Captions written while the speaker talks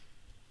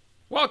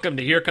Welcome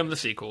to Here Come the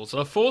Sequels,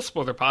 a full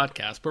spoiler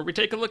podcast where we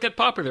take a look at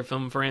popular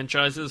film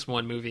franchises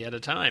one movie at a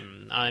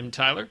time. I'm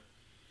Tyler.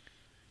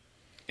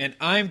 And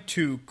I'm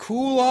too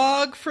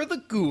coolog for the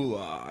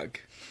gulag.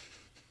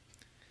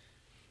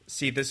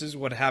 See, this is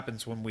what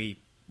happens when we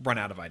run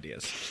out of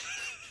ideas.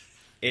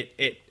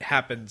 It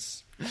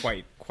happens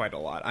quite a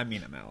lot. I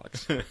mean, I'm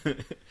Alex.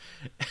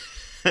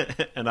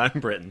 And I'm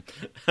Britton.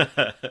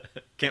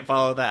 Can't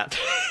follow that.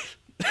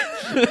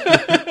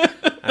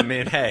 I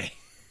mean, hey.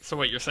 So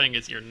what you're saying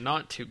is you're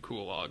not too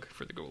coolog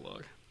for the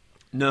gulag.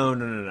 No.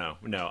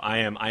 I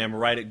am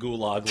right at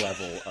gulag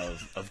level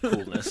of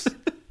coolness.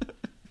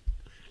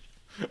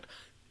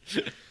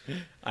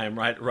 I am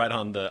right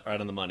on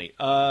the money.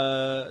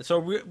 So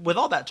with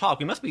all that talk,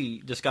 we must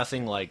be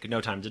discussing like No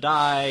Time to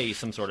Die,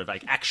 some sort of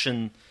like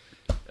action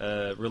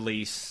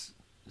release,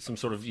 some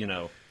sort of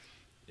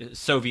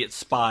Soviet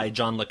spy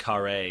John le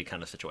Carré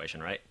kind of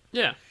situation, right?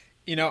 Yeah.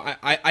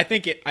 I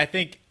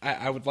think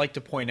I would like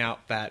to point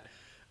out that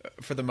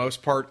for the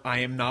most part, I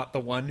am not the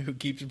one who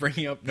keeps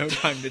bringing up No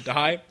Time to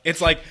Die. It's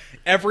like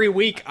every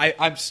week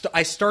I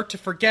start to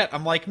forget.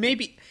 I'm like,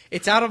 maybe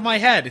it's out of my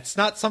head. It's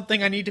not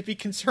something I need to be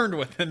concerned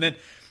with. And then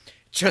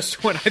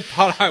just when I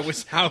thought I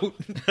was out,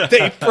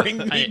 they bring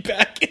me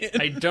back in.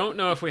 I don't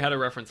know if we had a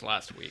reference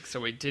last week, so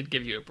we did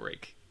give you a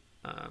break.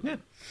 Yeah.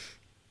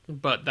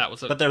 But that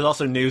was But there's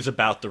also news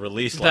about the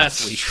release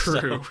last week. That's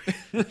true.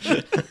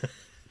 So.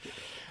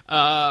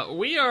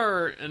 We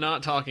are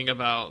not talking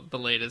about the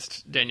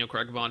latest Daniel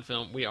Craig Bond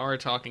film. We are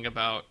talking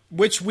about...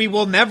 Which we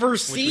will never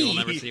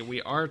see.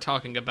 We are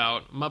talking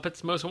about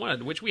Muppets Most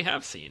Wanted, which we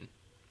have seen.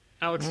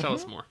 Alex, tell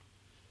us more.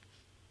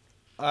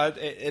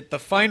 The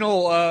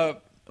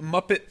final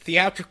Muppet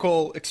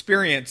theatrical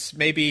experience,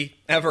 maybe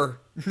ever.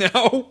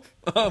 No?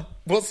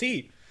 We'll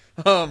see.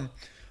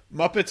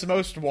 Muppets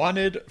Most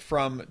Wanted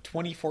from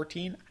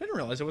 2014. I didn't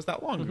realize it was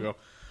that long ago.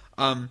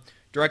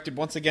 Directed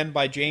once again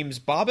by James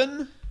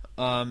Bobbin.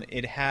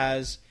 It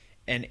has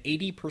an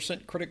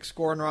 80% critic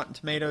score on Rotten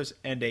Tomatoes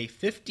and a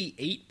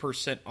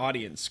 58%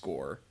 audience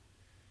score.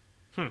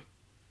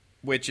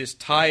 Which is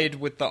tied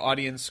with the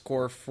audience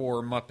score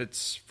for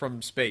Muppets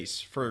from Space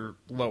for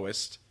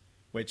lowest.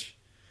 Which,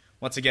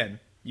 once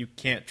again, you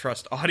can't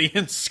trust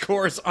audience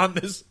scores on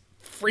this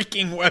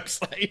freaking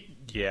website.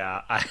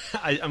 Yeah,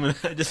 I'm going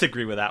to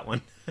disagree with that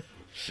one.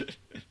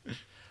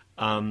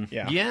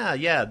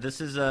 Yeah.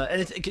 This is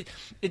and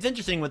it's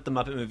interesting with the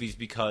Muppet movies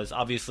because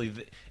obviously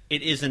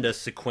it isn't a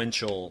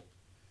sequential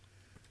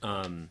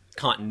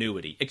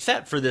continuity,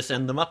 except for this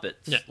and the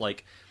Muppets. Yeah.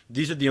 Like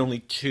these are the only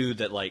two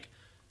that like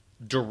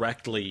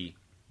directly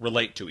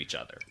relate to each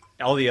other.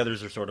 All the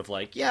others are sort of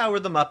like, yeah, we're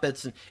the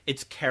Muppets, and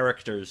it's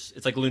characters.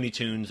 It's like Looney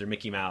Tunes or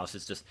Mickey Mouse.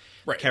 It's just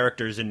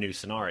characters in new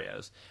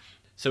scenarios.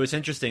 So it's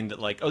interesting that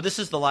like, oh, this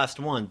is the last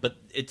one, but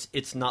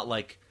it's not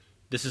like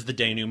this is the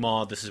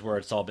denouement, this is where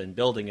it's all been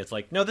building. It's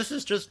like, no, this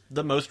is just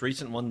the most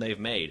recent one they've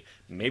made.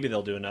 Maybe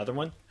they'll do another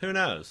one. Who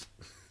knows?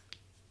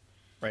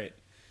 Right.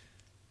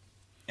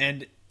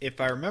 And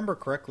if I remember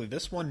correctly,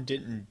 this one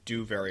didn't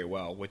do very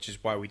well, which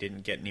is why we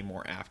didn't get any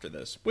more after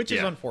this, which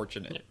is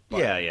unfortunate. But...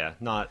 Yeah,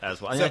 not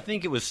as well. So, I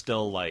think it was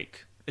still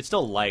like, it's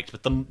still liked,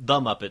 but the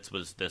Muppets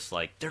was this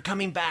like, they're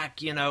coming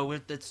back,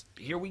 it's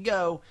here we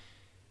go.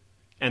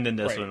 And then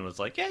this one was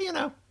like,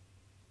 yeah,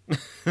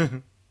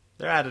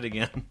 they're at it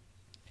again.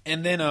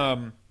 And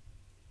then,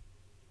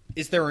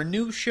 is there a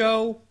new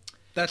show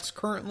that's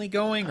currently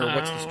going, or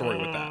what's the story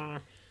with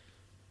that?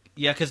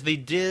 Yeah, because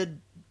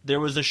there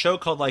was a show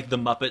called, like, The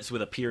Muppets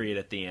with a period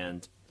at the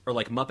end, or,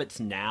 like, Muppets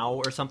Now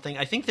or something.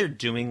 I think they're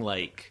doing,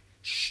 like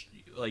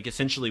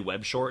essentially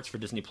web shorts for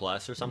Disney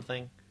Plus or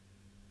something.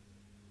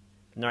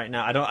 Right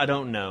now, I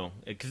don't know.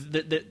 Because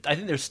I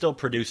think they're still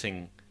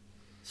producing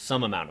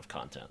some amount of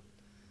content.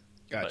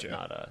 Gotcha.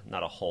 But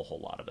not a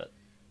whole lot of it.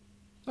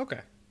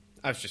 Okay.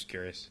 I was just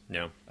curious.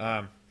 No.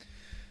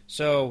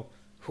 So,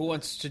 who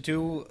wants to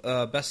do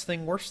best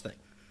thing, worst thing?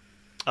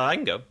 I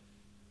can go.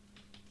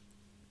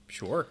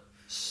 Sure.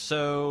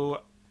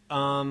 So,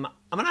 I'm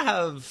gonna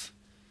have.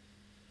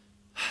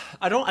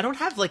 I don't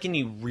have like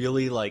any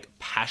really like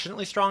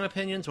passionately strong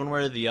opinions one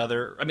way or the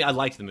other. I mean, I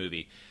liked the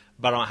movie,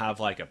 but I don't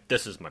have like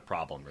this is my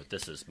problem or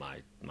this is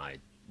my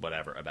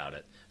whatever about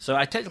it. So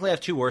I technically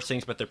have two worst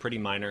things, but they're pretty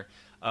minor.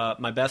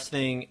 My best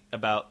thing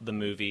about the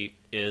movie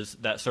is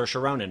that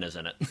Saoirse Ronan is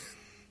in it.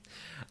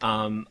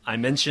 I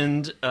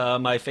mentioned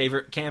my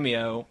favorite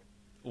cameo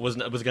was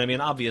going to be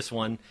an obvious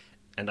one,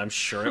 and I'm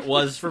sure it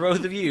was for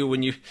both of you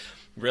when you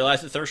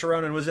realized that Saoirse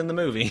Ronan was in the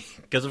movie.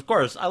 Because, of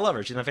course, I love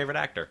her. She's my favorite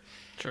actor.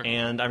 Sure.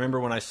 And I remember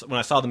when I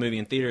saw the movie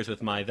in theaters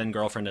with my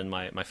then-girlfriend and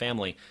my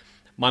family,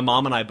 my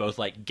mom and I both,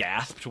 like,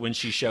 gasped when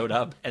she showed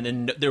up, and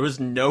then there was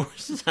no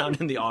sound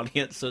in the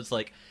audience, so it's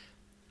like,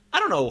 I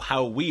don't know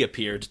how we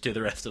appeared to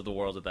the rest of the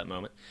world at that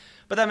moment.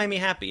 But that made me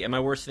happy. And my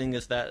worst thing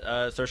is that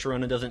Saoirse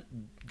Ronan doesn't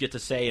get to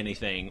say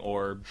anything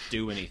or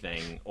do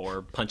anything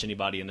or punch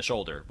anybody in the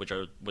shoulder, which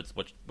are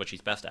what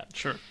she's best at.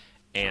 Sure.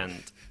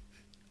 And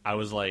I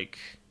was like,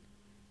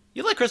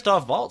 You let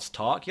Christoph Waltz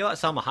talk. You let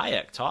Salma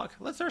Hayek talk.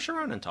 Let Saoirse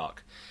Ronan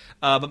talk.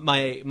 But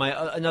my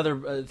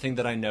another thing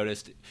that I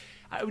noticed,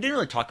 we didn't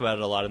really talk about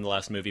it a lot in the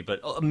last movie,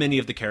 but many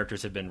of the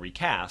characters have been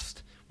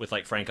recast, with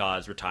like Frank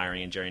Oz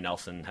retiring and Jerry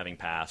Nelson having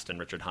passed and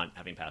Richard Hunt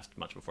having passed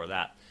much before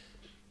that.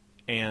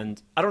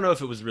 And I don't know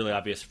if it was really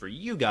obvious for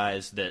you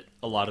guys that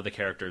a lot of the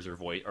characters are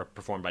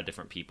performed by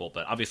different people,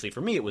 but obviously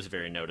for me it was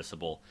very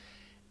noticeable.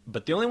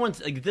 But the only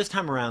ones, like this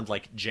time around,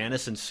 like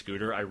Janice and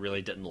Scooter, I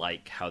really didn't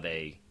like how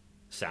they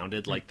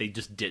sounded. Like they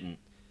just didn't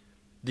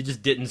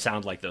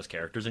sound like those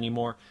characters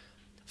anymore.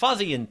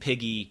 Fozzie and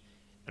Piggy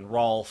and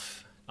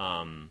Rolf,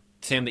 Sam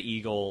the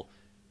Eagle,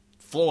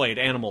 Floyd,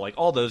 Animal, like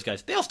all those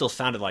guys, they all still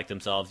sounded like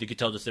themselves. You could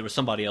tell just there was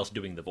somebody else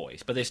doing the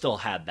voice, but they still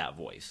had that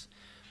voice.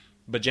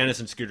 But Janice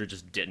and Scooter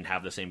just didn't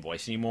have the same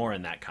voice anymore,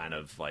 and that kind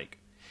of like,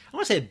 I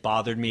want to say it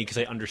bothered me because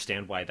I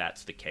understand why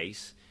that's the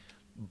case,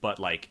 but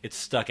like it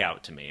stuck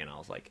out to me, and I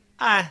was like,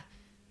 I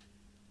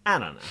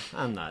don't know,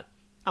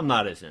 I'm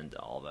not as into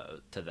all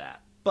to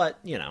that, but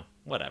you know,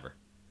 whatever.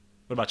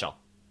 What about y'all?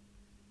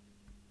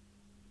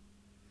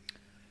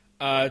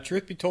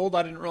 Truth be told,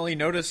 I didn't really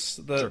notice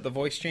the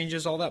voice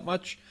changes all that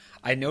much.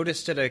 I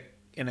noticed it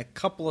in a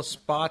couple of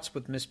spots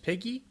with Miss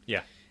Piggy.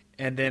 Yeah.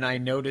 And then I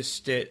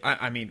noticed it.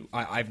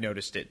 I've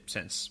noticed it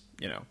since,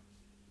 you know,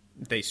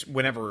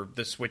 whenever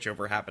the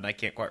switchover happened. I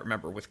can't quite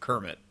remember with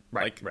Kermit.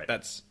 Right.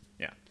 That's,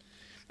 yeah.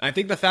 I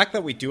think the fact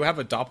that we do have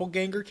a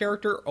doppelganger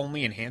character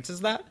only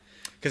enhances that,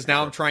 because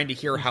now I'm trying to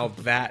hear how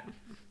that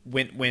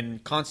when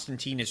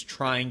Constantine is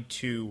trying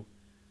to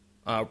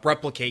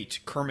replicate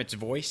Kermit's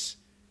voice,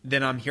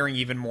 then I'm hearing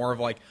even more of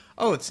like,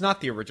 oh, it's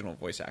not the original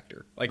voice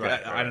actor. Like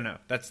I don't know.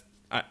 That's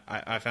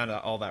I found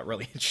all that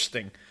really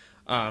interesting.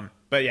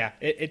 But yeah,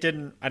 I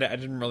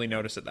didn't really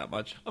notice it that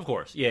much. Of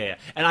course, yeah.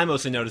 And I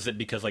mostly noticed it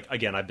because, like,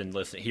 again, I've been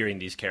hearing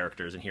these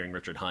characters and hearing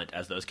Richard Hunt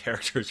as those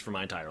characters for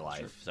my entire life.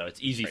 Sure. So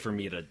it's easy for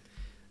me to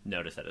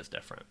notice that it's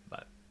different.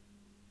 But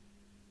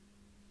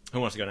who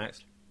wants to go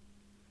next?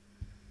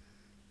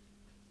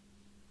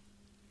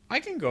 I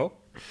can go.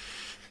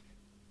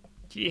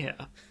 Yeah.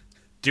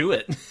 Do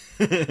it.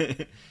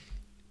 You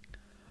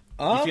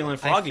feeling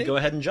froggy? Go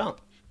ahead and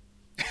jump.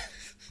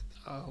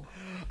 Oh.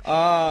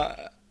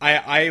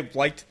 I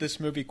liked this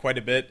movie quite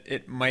a bit.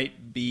 It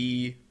might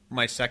be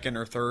my second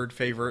or third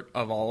favorite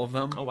of all of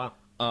them. Oh, wow.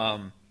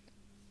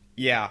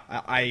 Yeah,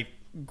 I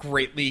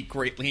greatly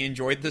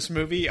enjoyed this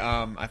movie.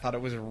 I thought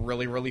it was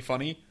really, really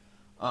funny.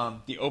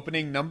 The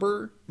opening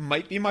number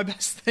might be my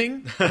best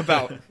thing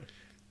about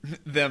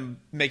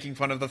them making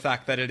fun of the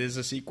fact that it is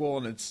a sequel,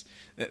 and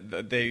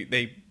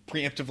they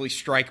preemptively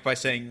strike by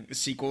saying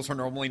sequels are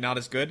normally not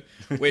as good,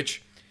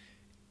 which...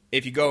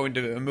 If you go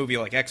into a movie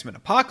like X-Men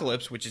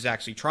Apocalypse, which is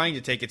actually trying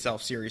to take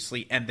itself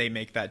seriously, and they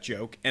make that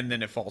joke, and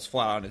then it falls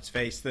flat on its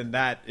face, then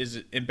that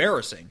is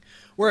embarrassing.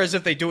 Whereas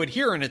if they do it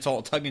here and it's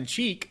all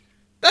tongue-in-cheek,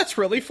 that's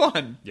really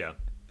fun. Yeah.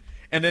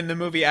 And then the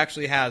movie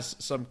actually has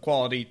some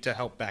quality to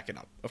help back it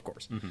up, of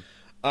course.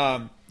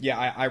 Mm-hmm. Yeah,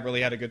 I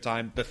really had a good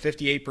time. The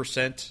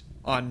 58%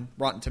 on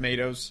Rotten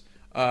Tomatoes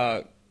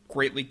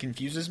greatly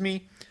confuses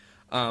me.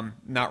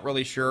 Not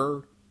really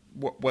sure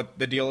what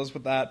the deal is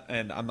with that,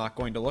 and I'm not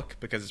going to look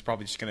because it's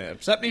probably just going to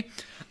upset me.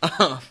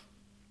 I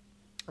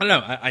don't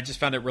know. I just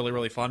found it really,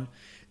 really fun,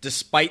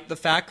 despite the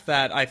fact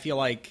that I feel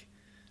like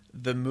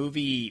the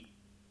movie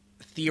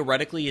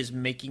theoretically is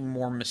making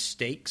more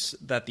mistakes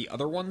that the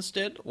other ones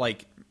did,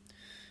 like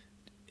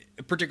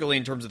particularly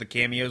in terms of the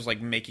cameos,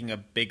 like making a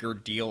bigger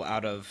deal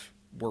out of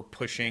we're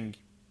pushing,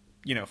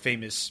 you know,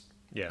 famous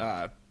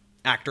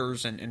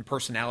actors and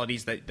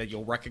personalities that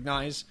you'll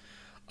recognize.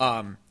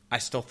 I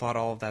still thought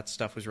all of that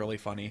stuff was really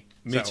funny.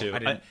 Me too.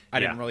 I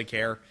didn't really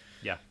care.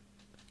 Yeah.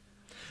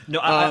 No,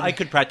 I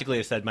could practically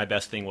have said my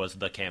best thing was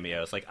the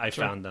cameos. Like I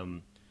found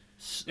them,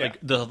 like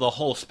the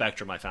whole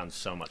spectrum. I found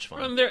so much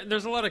fun. Well,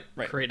 there's a lot of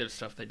creative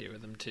stuff they do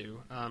with them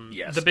too.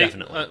 Yes,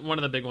 definitely. One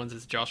of the big ones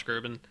is Josh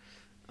Groban,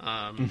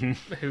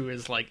 who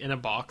is like in a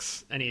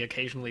box and he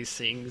occasionally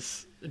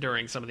sings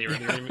during some of the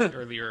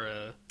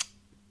earlier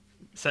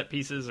set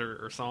pieces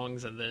or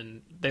songs, and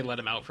then they let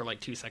him out for like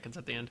 2 seconds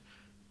at the end.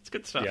 It's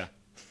good stuff. Yeah.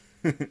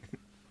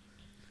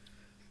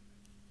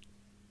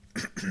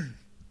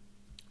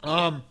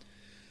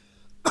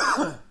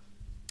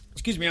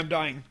 Excuse me, I'm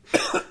dying.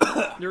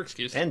 Your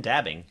excuse. And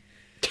dabbing.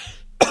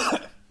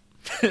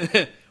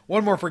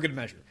 One more for good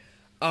measure.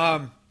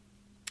 I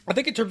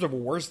think in terms of a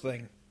worst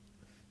thing,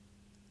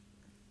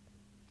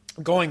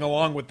 going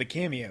along with the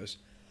cameos.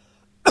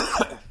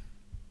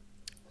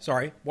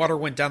 Sorry, water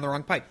went down the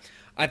wrong pipe.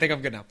 I think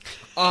I'm good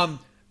now.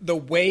 The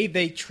way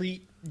they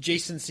treat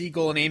Jason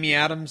Segel and Amy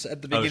Adams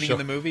at the beginning of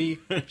the movie,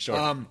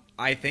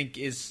 I think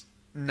is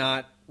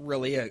not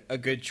really a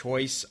good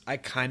choice. I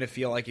kind of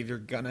feel like if you're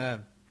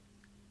gonna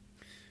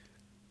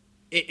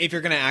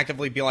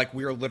actively be like,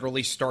 we're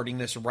literally starting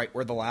this right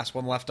where the last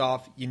one left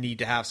off, you need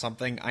to have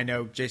something. I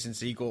know Jason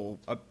Segel,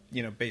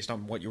 based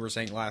on what you were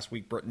saying last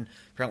week, Britton,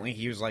 apparently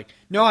he was like,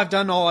 no, I've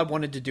done all I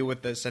wanted to do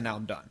with this and now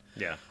I'm done.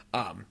 Yeah.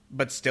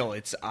 But still,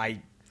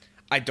 I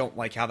don't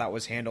like how that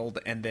was handled.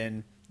 And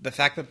then the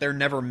fact that they're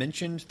never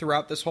mentioned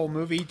throughout this whole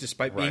movie,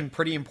 despite being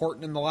pretty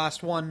important in the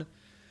last one.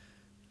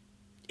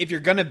 If you're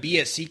going to be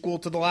a sequel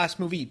to the last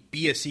movie,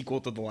 be a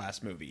sequel to the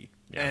last movie.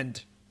 Yeah.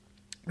 And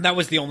that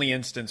was the only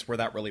instance where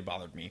that really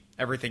bothered me.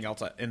 Everything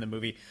else in the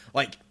movie,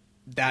 like,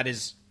 that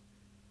is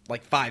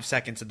like 5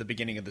 seconds at the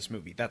beginning of this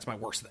movie. That's my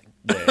worst thing.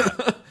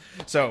 Yeah.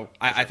 So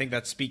I think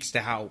that speaks to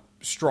how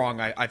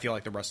strong I feel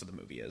like the rest of the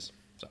movie is.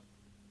 So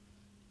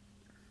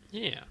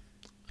yeah.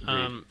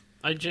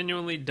 I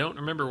genuinely don't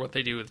remember what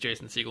they do with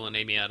Jason Segel and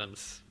Amy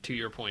Adams, to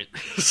your point.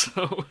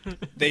 So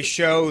they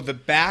show the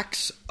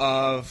backs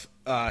of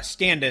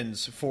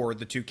stand-ins for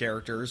the two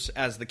characters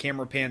as the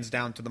camera pans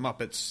down to the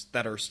Muppets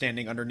that are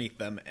standing underneath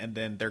them, and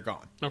then they're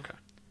gone. Okay.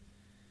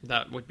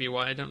 That would be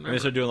why I don't remember. And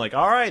they're doing like,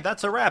 all right,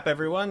 that's a wrap,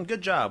 everyone.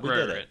 Good job. We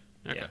did it.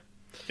 Okay.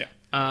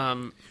 Yeah.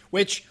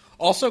 Which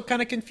also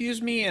kind of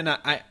confused me, and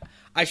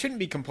I shouldn't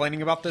be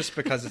complaining about this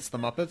because it's the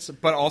Muppets,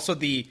 but also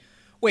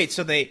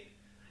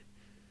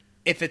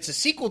if it's a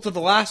sequel to the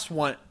last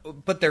one,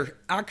 but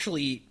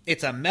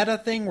it's a meta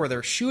thing where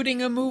they're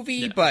shooting a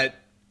movie,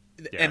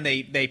 and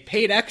they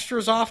paid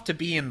extras off to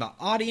be in the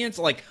audience,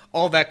 like,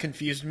 all that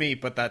confused me,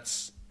 but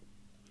that's...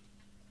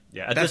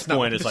 Yeah, at this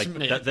point, it's like,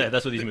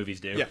 that's what these movies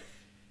do.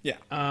 Yeah.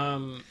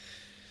 I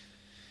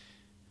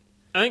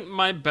think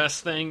my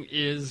best thing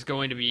is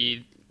going to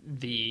be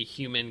the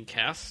human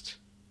cast.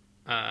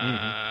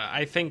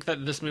 I think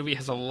that this movie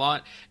has a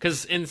lot...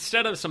 Because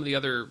instead of some of the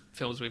other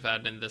films we've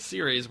had in this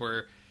series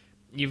where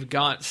you've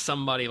got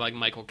somebody like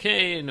Michael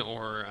Caine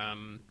or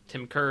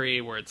Tim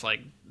Curry, where it's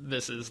like,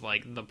 this is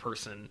like the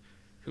person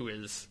who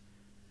is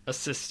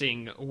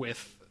assisting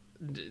with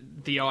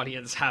the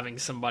audience having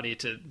somebody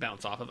to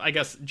bounce off of. I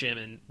guess Jim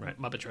and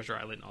Muppet Treasure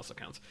Island also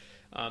counts.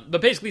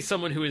 But basically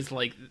someone who is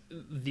like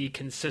a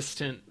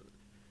consistent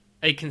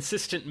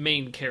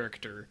main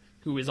character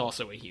who is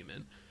also a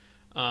human.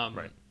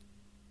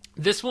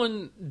 This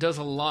one does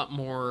a lot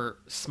more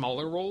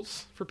smaller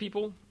roles for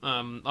people.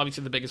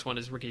 Obviously, the biggest one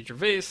is Ricky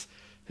Gervais,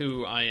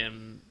 who I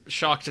am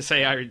shocked to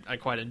say I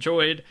quite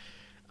enjoyed.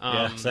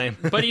 Yeah, same.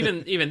 But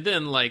even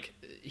then, like,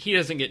 he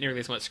doesn't get nearly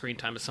as much screen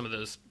time as some of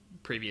those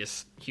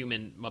previous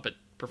human Muppet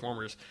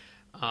performers.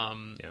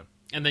 And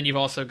then you've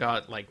also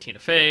got like Tina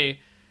Fey.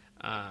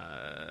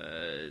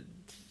 I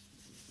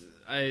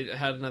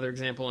had another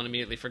example and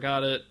immediately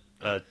forgot it.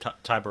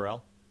 Ty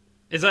Burrell.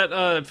 Is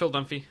that Phil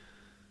Dunphy?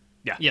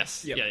 Yeah.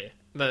 Yes. Yep.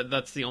 Yeah.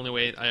 That's the only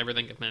way I ever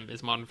think of him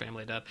is Modern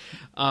Family Dad.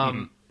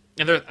 And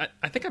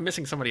I think I'm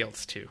missing somebody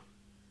else too.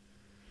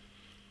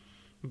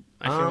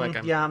 I feel like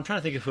I'm trying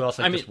to think of who else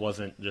this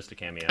wasn't just a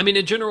cameo. I mean,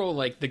 in general,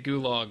 like the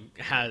Gulag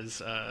has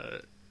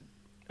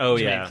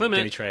Clement,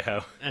 Danny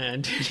Trejo,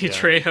 and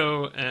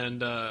Trejo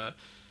and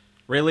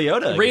Ray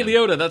Liotta. Ray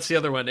Liotta, that's the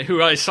other one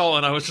who I saw,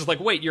 and I was just like,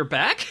 "Wait, you're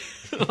back?"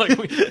 Like,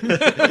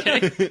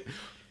 okay.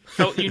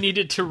 Felt you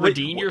needed to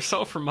redeem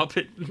yourself from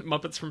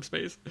Muppets from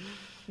Space.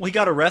 Well, he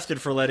got arrested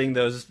for letting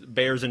those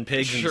bears and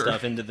pigs and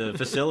stuff into the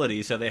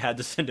facility, so they had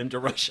to send him to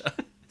Russia,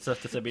 to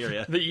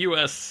Siberia. The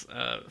U.S.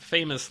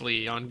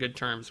 Famously on good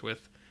terms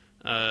with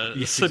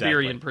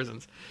Siberian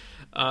prisons.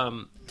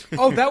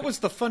 That was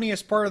the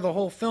funniest part of the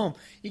whole film.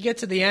 You get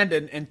to the end,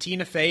 and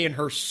Tina Fey and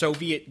her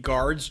Soviet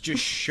guards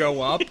just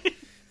show up.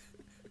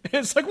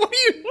 It's like, what are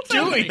you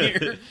doing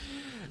here?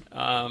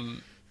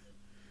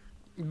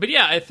 But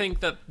yeah, I think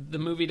that the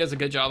movie does a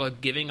good job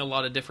of giving a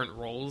lot of different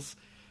roles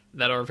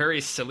that are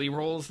very silly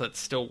roles that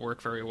still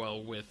work very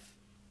well with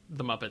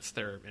the Muppets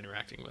they're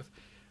interacting with.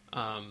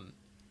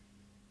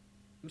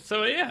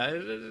 So yeah,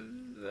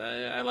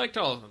 I liked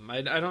all of them.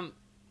 I don't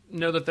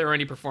know that there are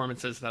any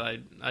performances that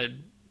I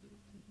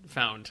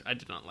found I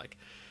did not like.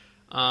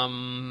 I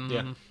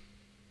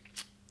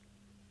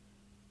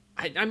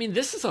mean,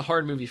 this is a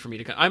hard movie for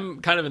me to...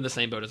 I'm kind of in the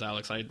same boat as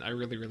Alex. I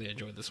really, really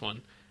enjoyed this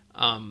one.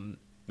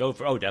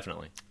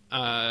 Definitely.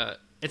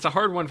 It's a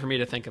hard one for me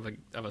to think of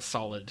a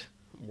solid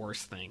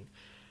worst thing.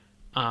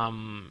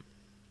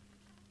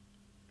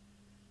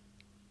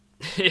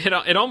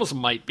 It almost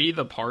might be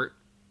the part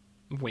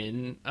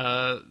when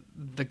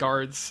the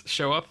guards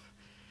show up,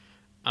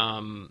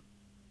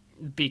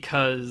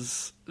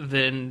 because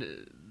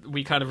then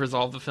we kind of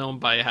resolve the film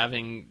by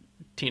having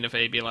Tina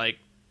Fey be like,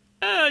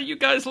 you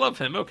guys love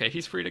him. Okay,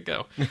 he's free to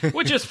go.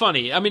 Which is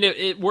funny. I mean,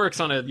 it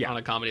works on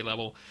a comedy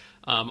level.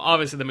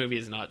 Obviously, the movie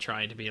is not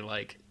trying to be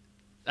like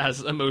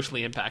as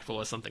emotionally impactful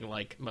as something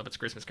like Muppets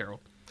Christmas Carol.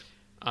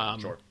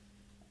 Sure.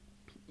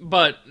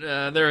 But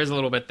there is a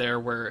little bit there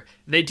where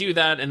they do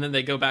that, and then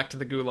they go back to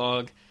the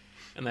Gulag,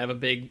 and they have a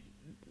big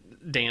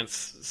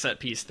dance set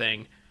piece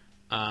thing.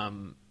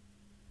 And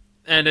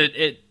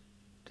it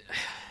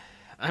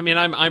I mean,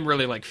 I'm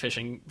really like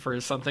fishing for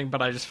something,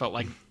 but I just felt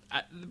like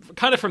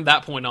kind of from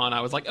that point on,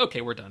 I was like, okay,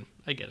 we're done.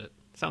 I get it.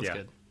 Sounds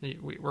good.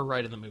 We're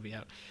right in the movie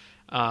out.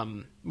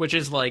 Which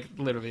is like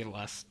literally the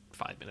last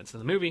 5 minutes of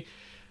the movie.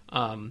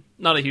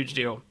 Not a huge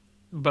deal,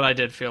 but I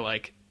did feel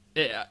like,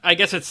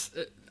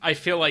 I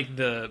feel like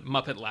the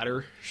Muppet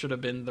ladder should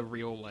have been the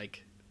real,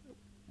 like,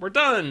 we're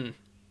done.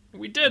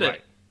 We did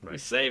it. Right. We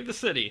saved the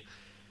city.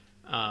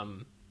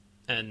 And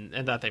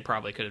and that they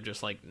probably could have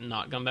just like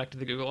not gone back to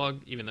the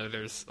Gulag, even though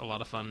there's a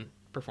lot of fun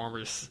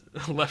performers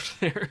left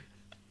there.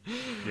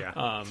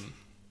 Yeah.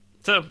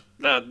 So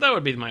that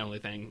would be my only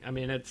thing. I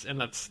mean, that's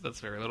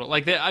very little.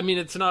 Like, I mean,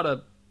 it's not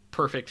a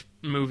perfect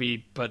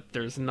movie, but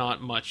there's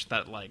not much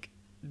that like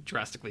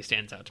drastically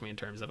stands out to me in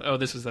terms of, oh,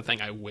 this was the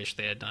thing I wish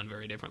they had done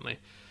very differently.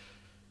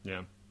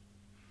 Yeah.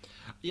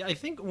 Yeah, I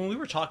think when we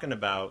were talking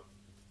about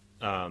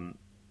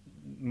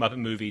Muppet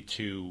Movie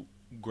to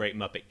Great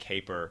Muppet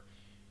Caper,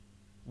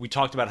 we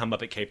talked about how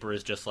Muppet Caper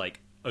is just like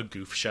a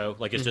goof show.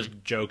 Like, it's just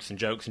jokes and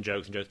jokes and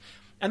jokes and jokes.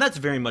 And that's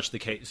very much the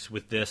case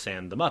with this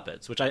and the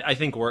Muppets, which I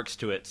think works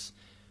to its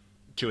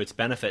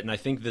benefit. And I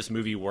think this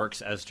movie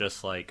works as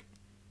just like,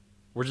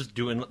 we're just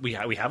doing, we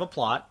have a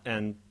plot,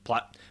 and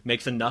plot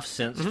makes enough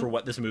sense for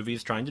what this movie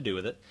is trying to do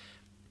with it.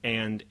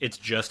 And it's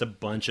just a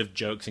bunch of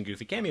jokes and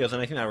goofy cameos,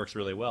 and I think that works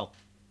really well.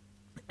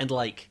 And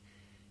like,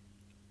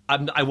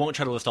 I won't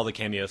try to list all the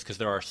cameos because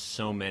there are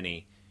so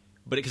many,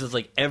 but because it's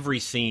like every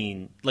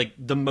scene, like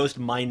the most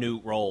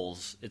minute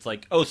roles, it's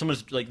like, oh,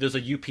 someone's like, there's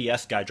a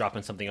UPS guy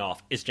dropping something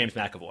off. It's James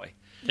McAvoy.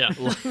 Yeah.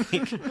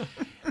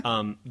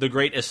 Like, the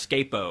Great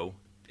Escapo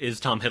is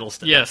Tom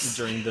Hiddleston. Yes.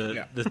 During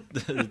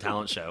the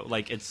talent show.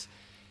 Like, it's,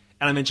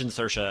 and I mentioned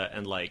Saoirse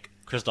and like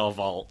Christoph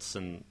Waltz,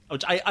 and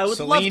which I would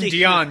love to Celine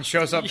Dion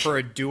shows up for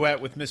a duet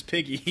with Miss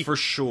Piggy. for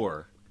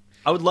sure.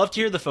 I would love to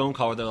hear the phone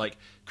call where they're like,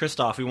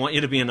 Christoph, we want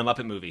you to be in a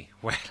Muppet movie.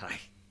 Well,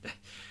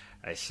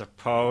 I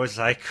suppose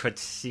I could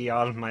see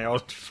all my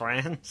old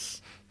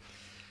friends.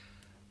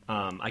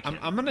 I'm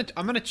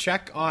gonna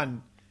check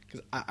on,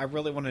 because I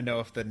really want to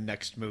know if the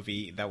next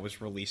movie that was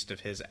released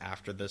of his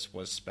after this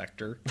was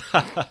Spectre.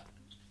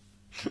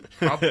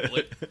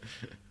 Probably.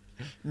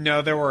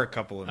 No, there were a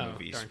couple of Oh,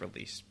 movies darn.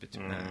 released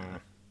between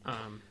that.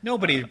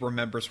 Nobody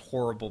remembers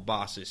Horrible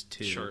Bosses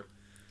 2. Sure.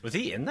 Was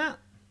he in that?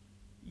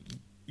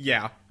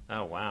 Yeah.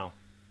 Oh, wow.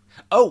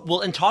 Oh,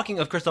 well, and talking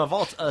of Christoph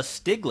Waltz,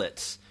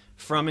 Stiglitz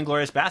from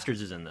Inglourious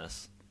Basterds is in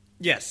this.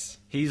 Yes.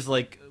 He's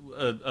like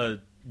a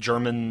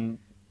German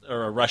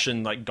or a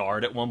Russian like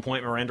guard at one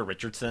point. Miranda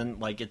Richardson,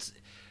 like, it's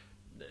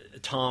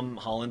Tom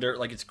Hollander,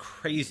 like, it's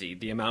crazy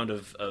the amount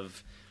of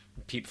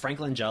Frank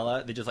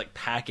Langella, they just like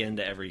pack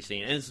into every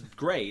scene, and it's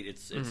great.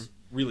 It's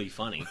really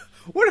funny.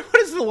 What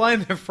is the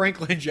line that Frank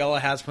Langella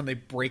has when they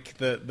break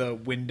the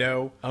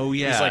window? Oh,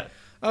 yeah. He's like,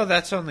 oh,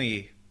 that's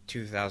only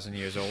 2,000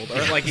 years old.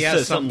 Or like he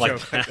has some Something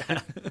joke like like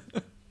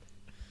that.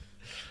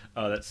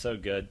 Oh, that's so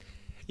good.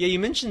 Yeah, you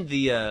mentioned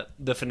the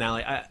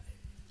finale.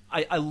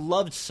 I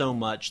loved so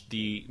much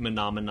the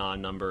Menomina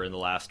number in the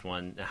last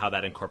one, and how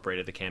that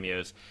incorporated the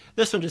cameos.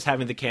 This one, just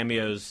having the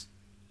cameos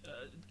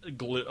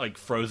like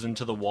frozen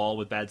to the wall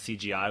with bad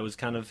CGI was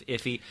kind of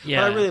iffy. Yeah.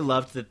 But I really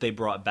loved that they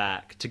brought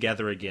back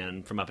Together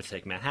Again from Muppets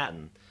Take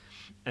Manhattan,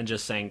 and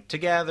just saying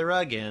Together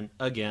Again.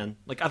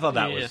 Like, I thought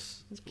that Yeah,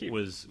 was cute.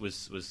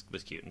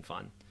 was cute and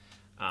fun.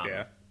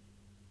 Yeah.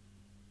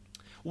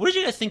 What did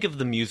you guys think of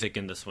the music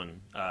in this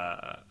one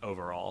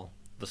overall?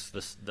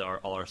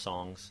 All our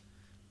songs.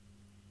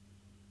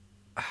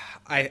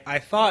 I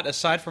thought,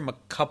 aside from a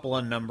couple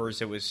of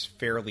numbers, it was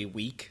fairly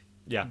weak.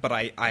 Yeah.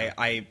 But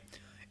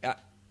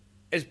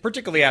it's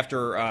particularly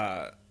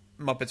after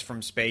Muppets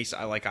from Space,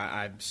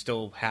 I'm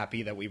still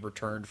happy that we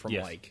returned from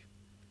Yes. like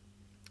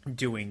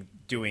doing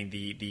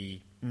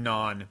the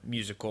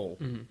non-musical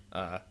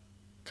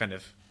kind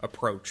of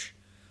approach.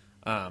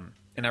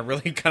 And I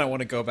really kind of want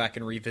to go back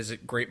and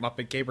revisit Great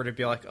Muppet Caper to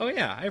be like, oh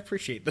yeah, I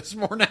appreciate this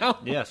more now.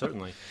 Yeah,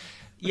 certainly.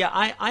 Yeah,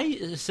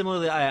 I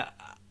similarly, I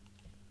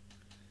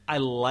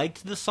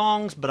liked the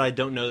songs, but I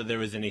don't know that there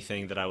was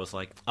anything that I was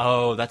like,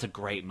 oh, that's a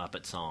great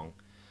Muppet song.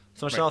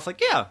 So much I was like,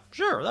 yeah,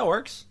 sure, that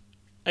works.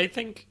 I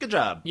think. Good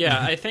job.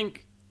 Yeah, I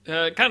think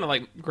kind of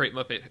like Great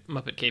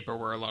Muppet Caper,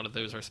 where a lot of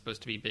those are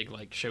supposed to be big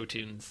like show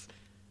tunes,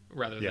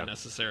 rather than Yeah.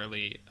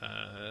 necessarily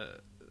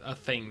a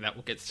thing that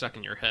will get stuck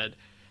in your head.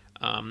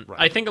 Right.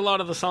 I think a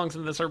lot of the songs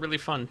in this are really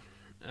fun,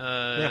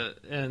 Yeah.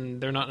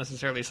 and they're not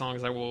necessarily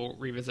songs I will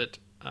revisit.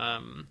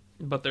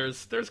 But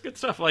there's good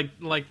stuff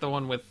like the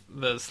one with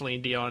the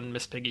Celine Dion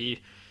Miss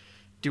Piggy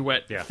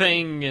duet Yeah.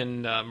 thing,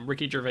 and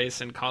Ricky Gervais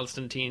and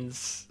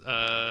Constantine's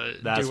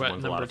That duet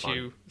one's a lot number of fun.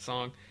 2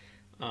 song.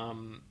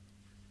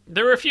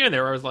 There were a few in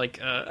there where I was like,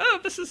 oh,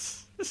 this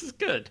is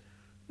good.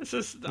 This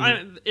is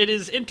it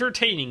is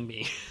entertaining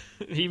me,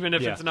 even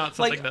if Yeah. it's not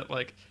something Like- that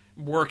like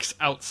works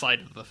outside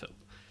of the film.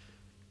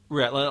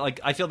 Right, like,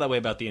 I feel that way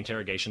about the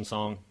interrogation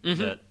song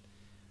that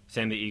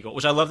Sam the Eagle,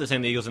 which I love that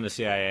Sam the Eagle's in the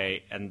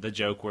CIA, and the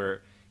joke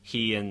where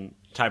he and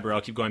Ty Burrell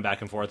keep going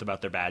back and forth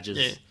about their badges.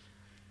 Yeah.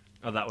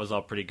 Oh, that was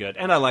all pretty good.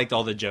 And I liked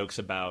all the jokes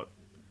about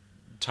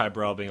Ty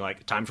Burrell being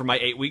like, time for my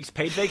 8 weeks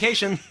paid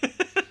vacation.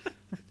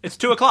 It's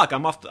 2:00.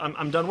 I'm off.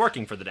 I'm done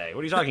working for the day.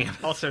 What are you talking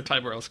about? Also,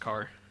 Ty Burrell's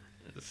car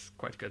is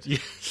quite good.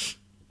 Yes.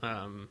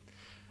 Um,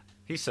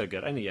 He's so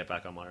good. I need to get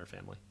back on Modern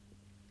Family.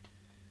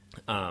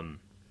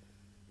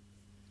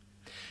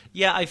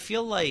 Yeah, I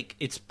feel like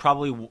it's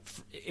probably,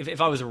 if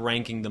I was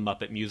ranking the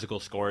Muppet musical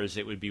scores,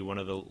 it would be one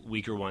of the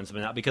weaker ones, but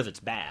not because it's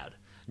bad,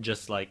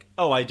 just like,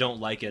 oh, I don't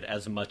like it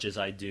as much as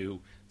I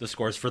do the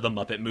scores for the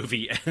Muppet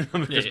Movie and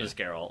A Christmas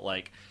Carol.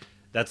 Like,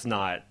 that's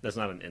not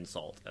an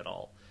insult at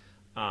all.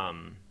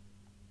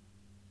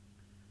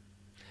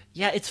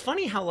 Yeah, it's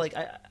funny how like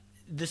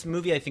this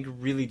movie I think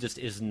really just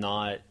is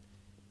not.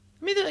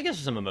 I mean, I guess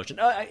there's some emotion.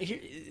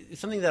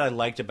 Something that I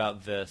liked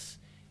about this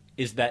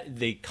is that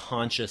they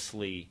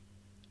consciously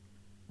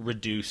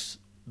reduce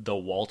the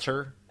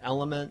Walter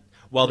element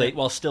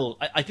while still.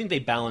 I think they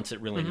balance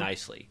it really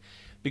nicely,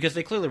 because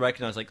they clearly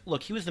recognize, like,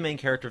 look, he was the main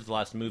character of the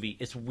last movie.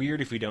 It's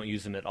weird if we don't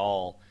use him at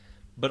all.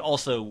 But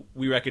also,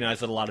 we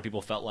recognize that a lot of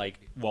people felt like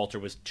Walter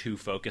was too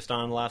focused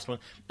on the last one.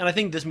 And I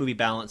think this movie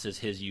balances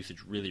his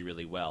usage really,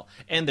 really well.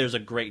 And there's a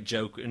great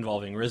joke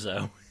involving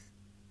Rizzo.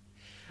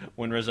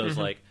 When Rizzo's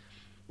like,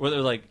 where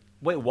they're like,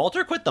 wait,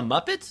 Walter quit the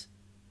Muppets?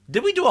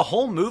 Did we do a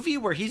whole movie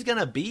where he's going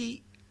to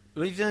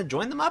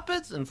join the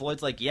Muppets? And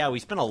Floyd's like, yeah, we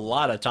spent a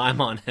lot of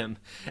time on him.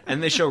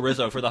 And they show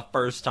Rizzo for the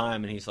first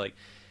time, and he's like,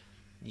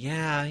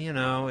 yeah,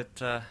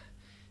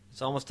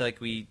 it's almost like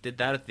we did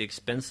that at the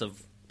expense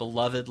of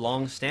beloved,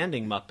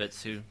 long-standing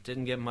Muppets who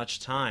didn't get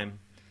much time.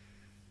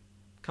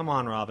 Come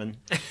on, Robin.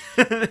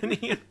 Like, I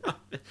think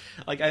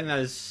that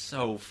is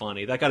so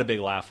funny. That got a big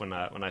laugh when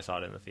I saw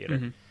it in the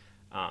theater.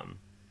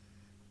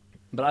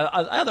 But I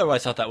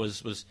otherwise thought that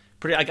was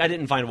pretty. Like, I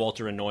didn't find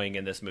Walter annoying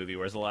in this movie,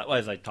 whereas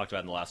as I talked about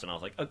in the last one, I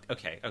was like,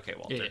 okay,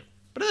 Walter. Yeah.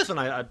 But in this one,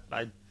 I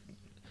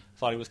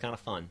thought he was kind of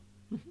fun.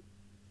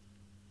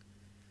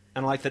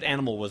 And I like that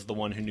Animal was the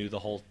one who knew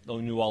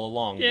all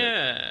along.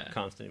 Yeah, that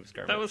Constantine was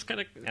Kermit. That was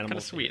kind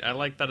of sweet. I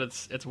like that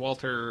it's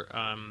Walter,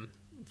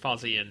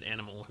 Fozzie, and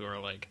Animal who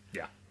are like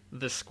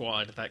this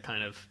squad that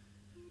kind of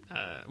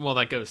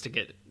that goes to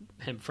get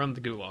him from the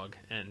gulag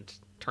and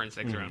turns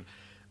things around.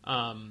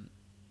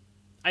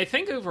 I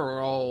think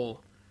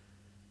overall,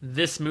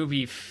 this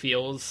movie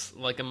feels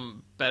like a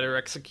better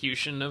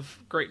execution of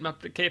Great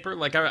Muppet Caper.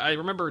 Like I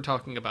remember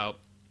talking about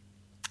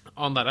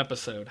on that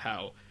episode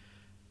how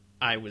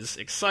I was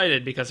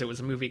excited because it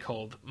was a movie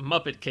called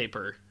Muppet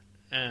Caper,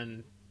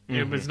 and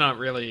it was not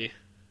really,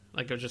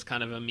 like, it was just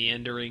kind of a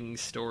meandering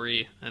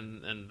story,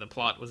 and the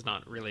plot was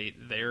not really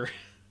there.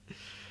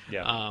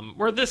 Yeah.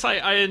 Where this,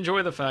 I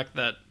enjoy the fact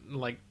that,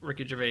 like,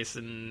 Ricky Gervais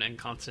and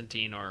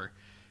Constantine are,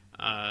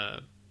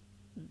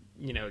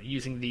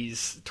 using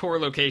these tour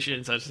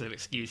locations as an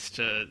excuse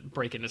to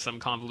break into some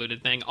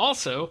convoluted thing.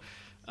 Also,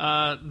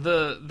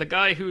 the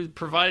guy who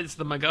provides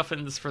the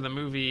MacGuffins for the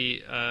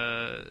movie,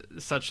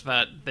 such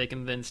that they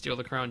can then steal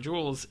the crown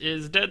jewels,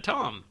 is Dead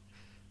Tom,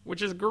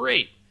 which is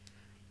great.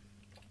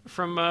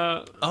 From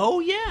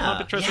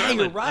Muppet Treasure Island.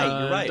 You're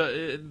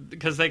right.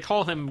 Because they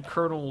call him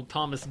Colonel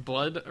Thomas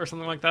Blood or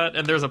something like that,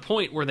 and there's a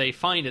point where they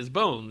find his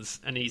bones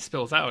and he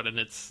spills out, and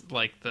it's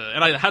like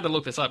and I had to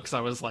look this up because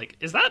I was like,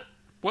 is that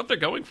what they're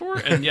going for?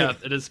 And yeah,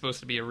 it is supposed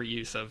to be a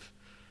reuse of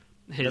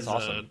his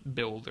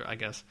build, I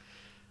guess.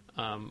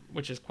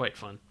 Which is quite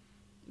fun.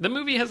 The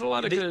movie has a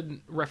lot of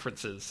good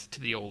references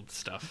to the old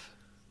stuff.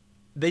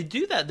 They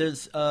do that.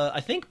 There's, I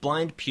think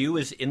Blind Pew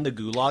is in the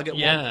gulag at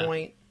one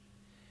point,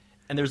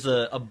 and there's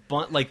a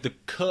bunch, like the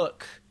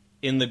cook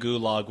in the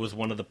gulag was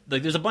one of the,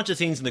 like, there's a bunch of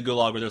scenes in the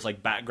gulag where there's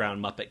like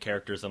background Muppet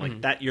characters. I'm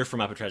like, that you're from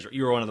Muppet Treasure.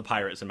 You were one of the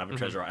pirates in Muppet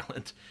Treasure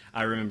Island.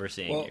 I remember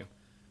seeing you.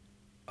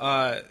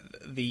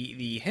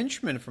 The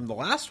henchmen from the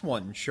last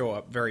one show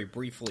up very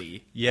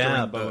briefly.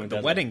 Yeah, during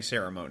the wedding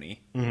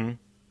ceremony.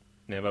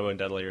 Yeah, Bobo and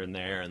Dudley are in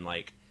there, and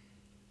like,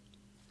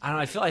 I don't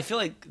know. I feel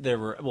like there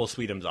were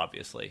Sweetums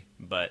obviously,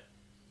 but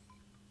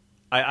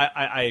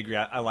I agree.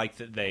 I like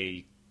that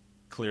they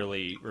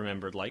clearly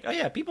remembered, like, oh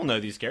yeah, people know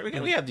these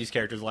characters. We have these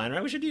characters lying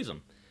around. We should use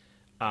them.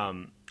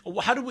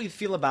 How do we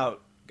feel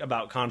about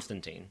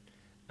Constantine,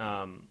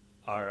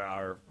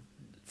 our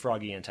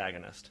froggy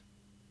antagonist?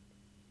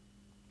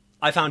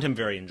 I found him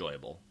very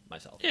enjoyable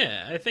myself.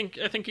 Yeah, I think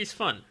he's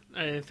fun.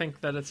 I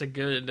think that it's a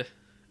good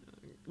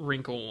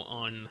wrinkle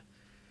on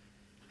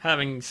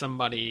having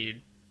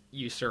somebody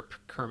usurp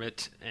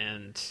Kermit,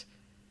 and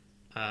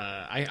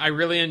I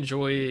really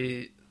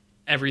enjoy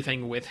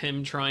everything with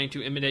him trying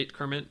to imitate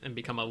Kermit and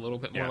become a little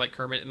bit more like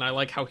Kermit, and I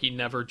like how he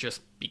never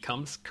just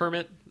becomes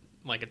Kermit.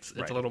 Like, it's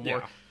a little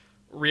more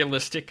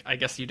realistic. I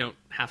guess you don't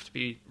have to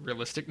be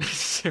realistic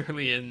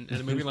necessarily in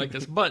a movie like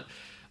this, but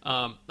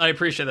I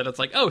appreciate that it's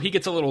like, oh, he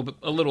gets a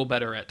little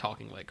better at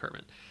talking like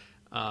Kermit.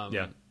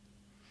 Yeah,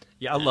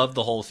 I love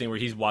the whole scene where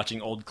he's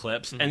watching old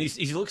clips, and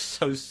he looks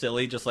so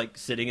silly, just like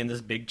sitting in this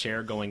big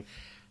chair going,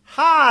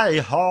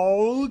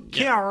 "Hi-ho,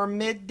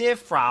 Kermit the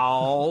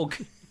Frog."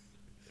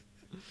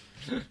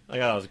 Like,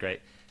 that was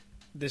great.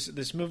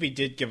 This movie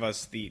did give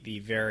us the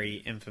very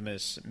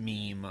infamous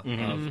meme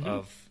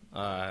of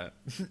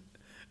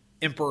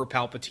Emperor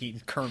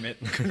Palpatine Kermit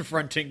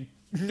confronting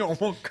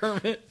normal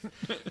Kermit.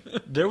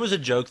 There was a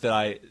joke that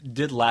I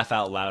did laugh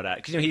out loud at,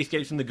 because he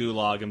escapes from the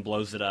gulag and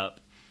blows it up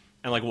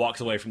and like walks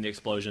away from the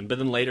explosion, but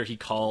then later he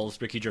calls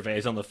Ricky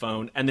Gervais on the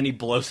phone, and then he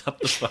blows up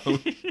the phone.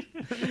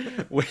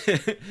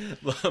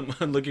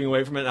 Looking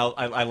away from it,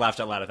 I laughed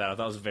out loud at that. I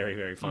thought it was very,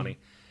 very funny.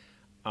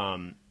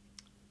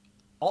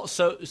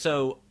 Also,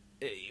 so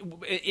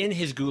in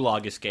his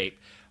gulag escape,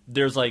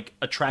 there's like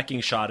a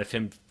tracking shot of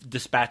him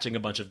dispatching a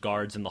bunch of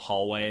guards in the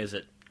hallway as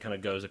it kind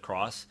of goes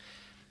across.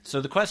 So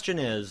the question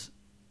is,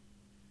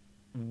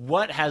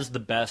 what has the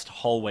best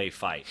hallway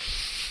fight?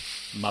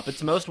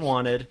 Muppets Most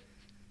Wanted,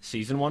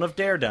 Season 1 of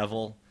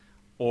Daredevil,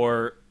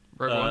 or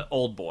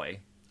Old Boy,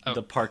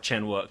 the Park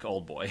Chan-wook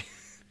Old Boy?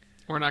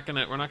 We're not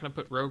gonna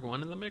put Rogue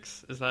One in the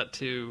mix. Is that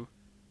too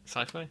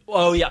sci-fi?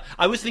 Oh yeah,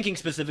 I was thinking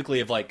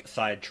specifically of like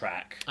side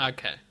track.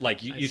 Okay,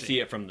 like you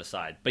see it from the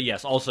side, but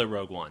yes, also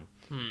Rogue One.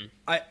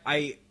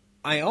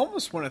 I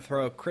almost want to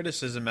throw a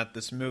criticism at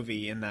this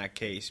movie in that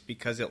case,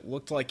 because it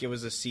looked like it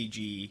was a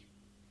CG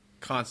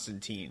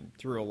Constantine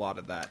through a lot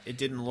of that. It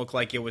didn't look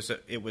like it was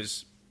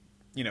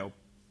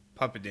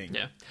puppeting.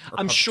 Yeah,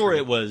 I'm sure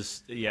it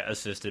was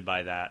assisted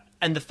by that,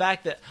 and the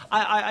fact that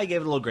I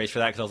gave it a little grace for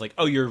that because I was like,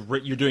 oh, you're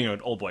doing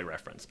an Old Boy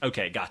reference.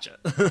 Okay, gotcha.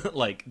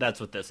 Like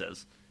that's what this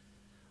is.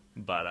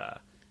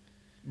 But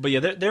yeah,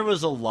 there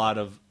was a lot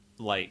of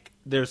like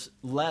there's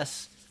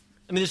less.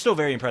 I mean, there's still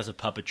very impressive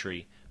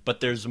puppetry,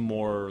 but there's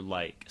more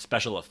like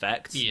special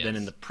effects than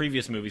in the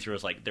previous movies where it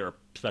was like there are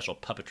special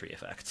puppetry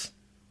effects.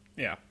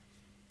 Yeah.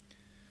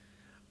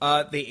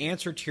 The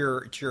answer to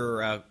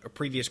your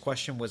previous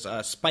question was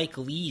Spike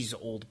Lee's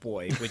Old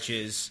Boy, which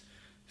is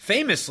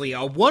famously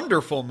a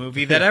wonderful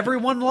movie that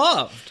everyone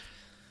loved.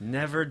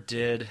 Never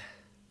did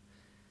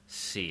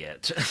see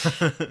it.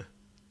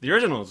 The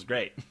original was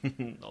great.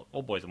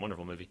 Old Boy's a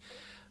wonderful movie.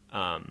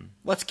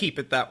 Let's keep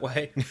it that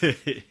way.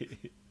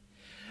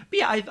 But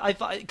yeah, I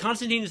thought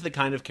Constantine is the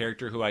kind of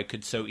character who I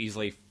could so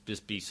easily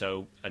just be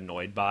so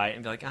annoyed by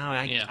and be like,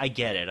 I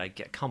get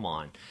it. Come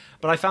on.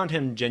 But I found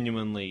him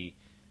genuinely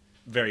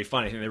very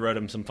funny. I think they wrote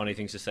him some funny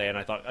things to say, and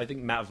I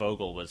think Matt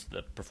Vogel was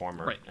the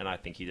performer, right. And I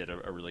think he did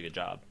a really good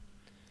job.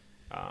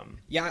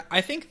 Yeah,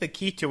 I think the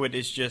key to it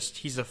is just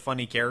he's a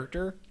funny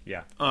character.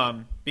 Yeah.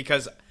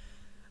 Because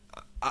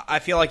I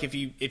feel like if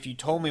you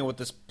told me what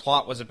this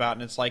plot was about,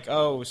 and it's like,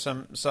 oh,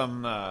 some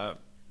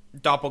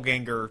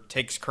doppelganger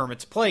takes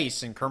Kermit's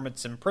place and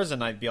Kermit's in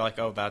prison, I'd be like,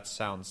 oh, that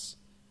sounds...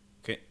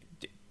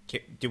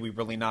 Do we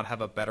really not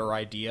have a better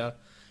idea?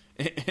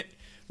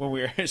 When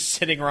we were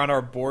sitting around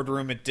our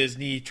boardroom at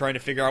Disney trying to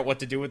figure out what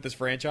to do with this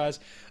franchise.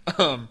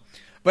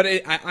 But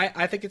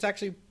I think it's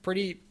actually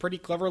pretty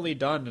cleverly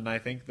done, and I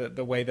think that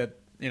the way that,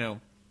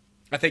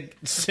 I think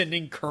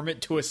sending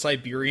Kermit to a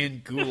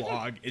Siberian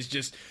gulag is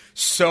just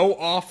so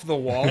off the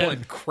wall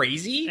and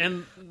crazy,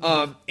 and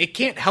it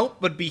can't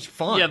help but be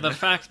fun. Yeah, the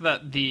fact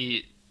that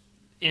the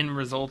end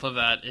result of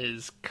that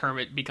is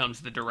Kermit becomes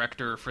the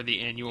director for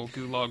the annual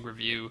Gulag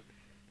Review.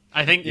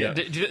 I think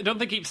don't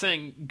they keep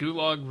saying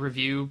Gulag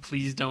Review,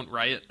 please don't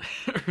riot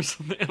or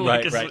something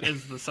like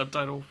is the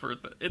subtitle for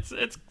it's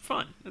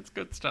fun. It's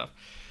good stuff.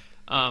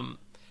 And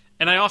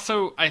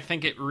I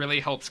think it really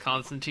helps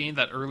Constantine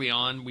that early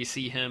on we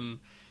see him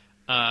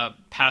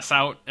pass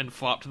out and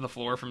flop to the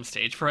floor from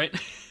stage fright,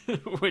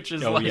 which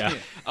is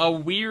a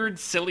weird,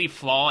 silly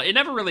flaw. It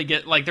never really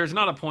there's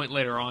not a point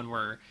later on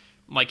where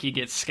like he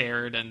gets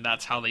scared and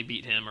that's how they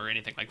beat him or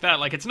anything like that.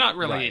 Like it's not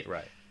really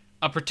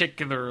a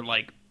particular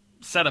like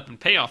setup and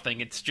payoff thing.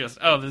 It's just,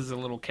 oh, this is a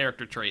little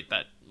character trait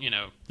that,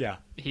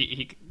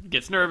 he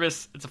gets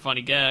nervous. It's a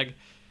funny gag.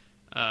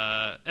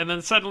 And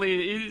then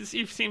suddenly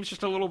he seems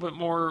just a little bit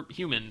more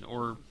human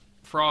or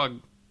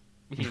frog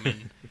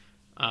human.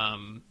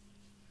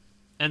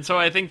 And so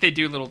I think they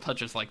do little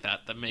touches like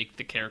that make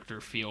the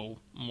character feel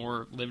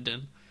more lived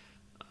in.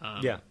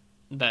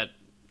 That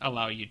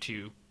allow you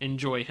to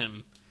enjoy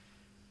him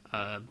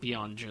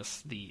beyond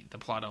just the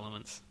plot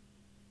elements.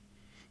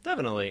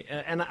 Definitely.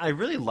 And I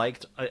really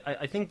liked...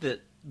 I think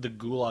that the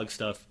Gulag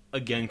stuff,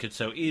 again, could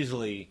so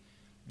easily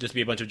just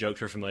be a bunch of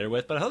jokes we're familiar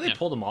with, but I thought they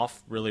pulled them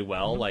off really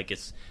well. Mm-hmm. Like,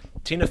 it's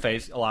Tina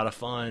Fey's a lot of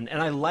fun,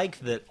 and I like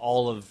that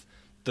all of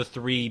the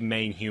three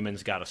main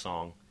humans got a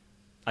song.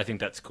 I think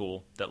that's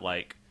cool. That,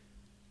 like...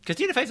 Because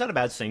Tina Fey's not a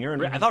bad singer,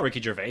 and I thought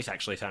Ricky Gervais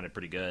actually sounded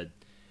pretty good.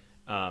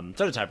 So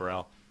did Ty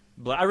Burrell.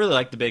 But I really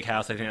like The Big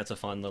House. I think that's a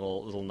fun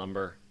little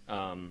number.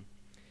 And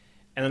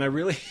then I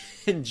really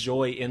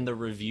enjoy in the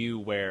review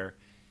where...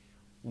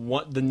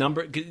 what the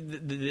number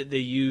they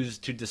use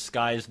to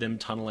disguise them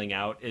tunneling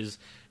out is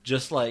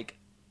just like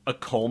a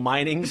coal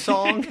mining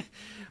song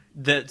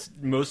that's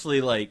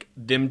mostly like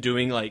them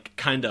doing like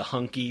kind of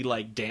hunky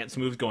like dance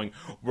moves going,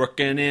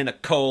 working in a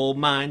coal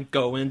mine,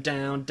 going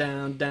down,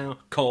 down, down,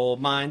 coal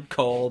mine,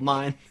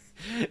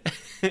 and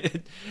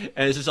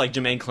it's just like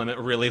Jermaine Clement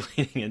really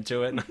leaning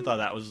into it, and I thought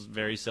that was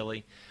very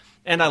silly.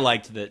 And I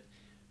liked that,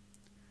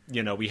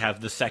 we have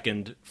the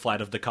second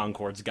Flight of the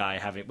Conchords guy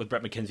with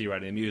Brett McKenzie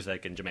writing the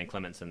music and Jermaine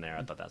Clement's in there.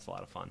 I thought that's a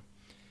lot of fun.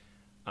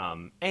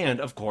 And,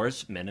 of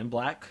course, Men in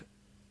Black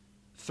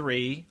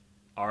 3,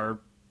 our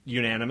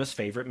unanimous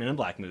favorite Men in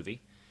Black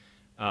movie,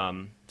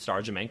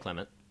 star Jermaine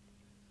Clement.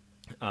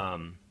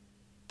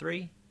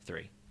 3.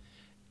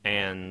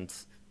 And,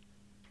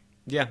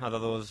 yeah, I thought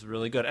that was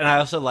really good. And I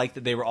also liked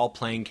that they were all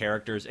playing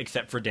characters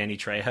except for Danny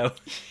Trejo.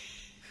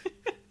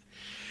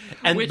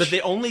 But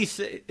they only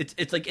say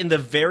it's like in the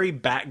very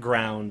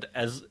background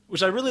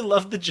which I really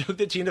love the joke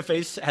that Tina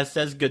Fey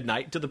says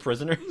goodnight to the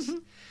prisoners.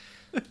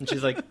 And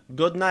she's like,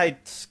 "Good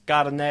night,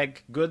 got an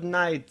egg. Good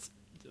night."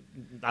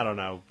 I don't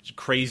know,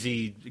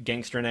 crazy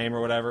gangster name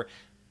or whatever.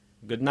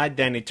 Good night,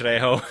 Danny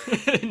Trejo.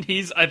 And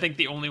he's, I think,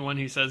 the only one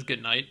who says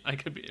good night. I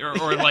could be,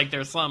 or like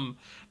there's some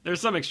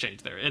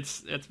exchange there.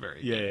 It's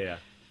very good. Yeah.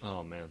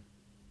 Oh man.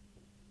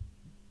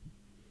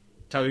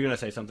 Tyler, you're gonna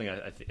say something?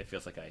 It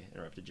feels like I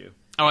interrupted you.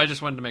 Oh, I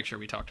just wanted to make sure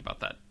we talked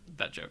about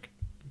that joke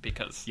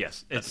because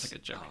yes, that's a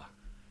good joke.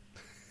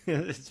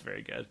 It's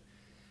very good.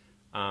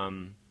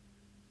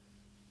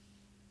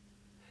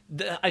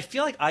 I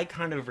feel like I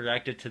kind of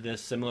reacted to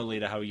this similarly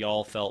to how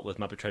y'all felt with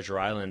Muppet Treasure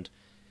Island,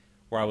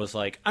 where I was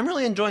like, I'm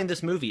really enjoying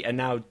this movie, and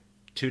now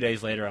 2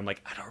 days later, I'm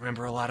like, I don't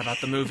remember a lot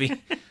about the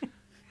movie.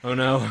 Oh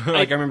no,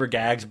 I remember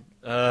gags.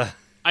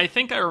 I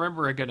think I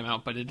remember a good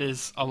amount, but it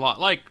is a lot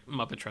like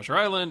Muppet Treasure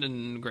Island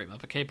and Great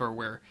Muppet Caper,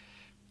 where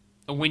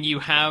when you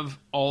have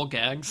all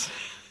gags,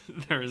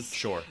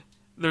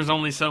 there's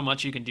only so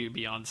much you can do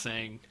beyond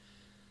saying,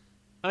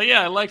 "Oh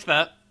yeah, I liked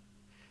that."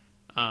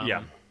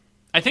 Yeah.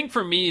 I think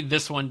for me,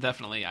 this one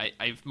definitely,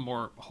 I've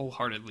more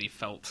wholeheartedly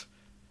felt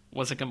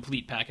was a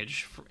complete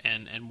package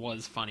and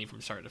was funny from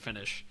start to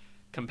finish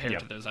compared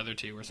to those other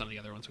two or some of the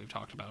other ones we've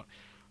talked about.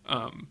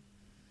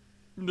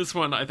 This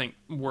one, I think,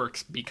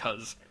 works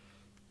because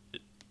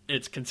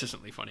it's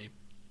consistently funny.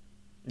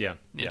 Yeah.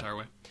 The entire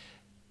way.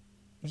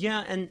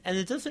 Yeah, and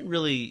it doesn't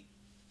really...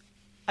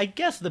 I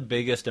guess the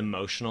biggest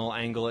emotional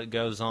angle it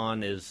goes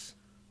on is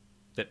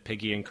that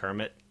Piggy and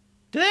Kermit...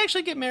 Did they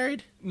actually get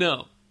married?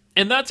 No.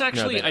 And that's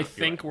actually, No, I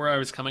think, where I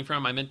was coming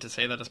from. I meant to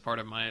say that as part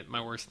of my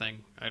worst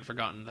thing. I had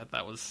forgotten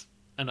that was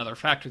another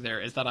factor there,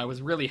 is that I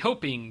was really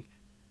hoping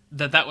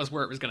that was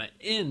where it was going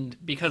to end,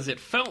 because it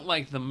felt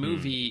like the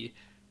movie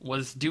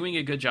was doing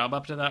a good job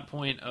up to that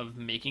point of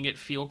making it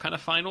feel kind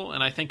of final.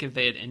 And I think if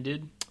they had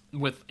ended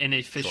with an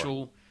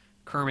official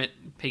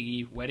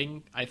Kermit-Piggy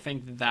wedding, I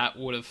think that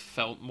would have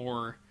felt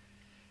more...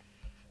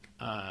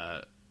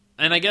 and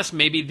I guess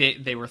maybe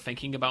they were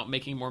thinking about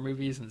making more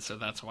movies, and so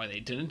that's why they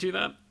didn't do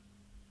that.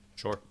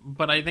 Sure.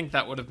 But I think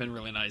that would have been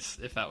really nice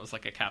if that was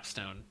like a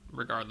capstone,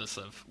 regardless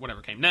of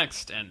whatever came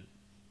next. And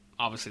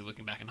obviously,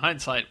 looking back in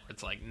hindsight, where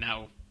it's like,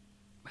 now,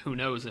 who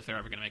knows if they're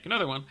ever going to make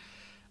another one.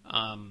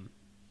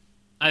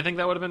 I think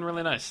that would have been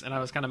really nice. And I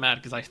was kind of mad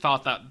because I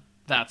thought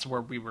that's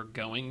where we were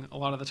going a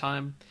lot of the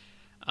time.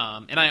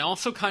 And I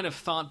also kind of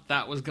thought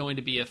that was going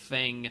to be a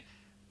thing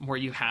where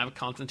you have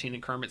Constantine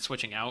and Kermit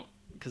switching out.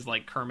 Because,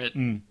 like, Kermit,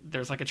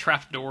 there's like a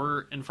trap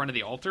door in front of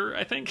the altar,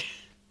 I think.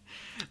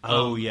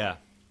 Oh, yeah.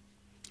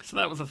 So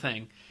that was a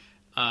thing.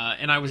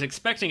 And I was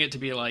expecting it to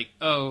be like,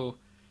 oh,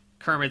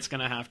 Kermit's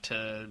going to have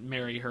to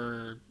marry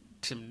her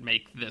to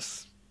make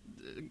this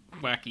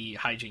wacky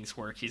hijinks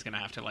work. He's going to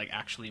have to, like,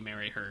 actually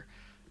marry her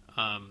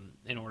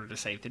in order to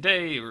save the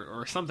day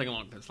or something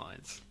along those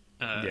lines.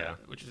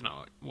 Which is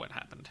not what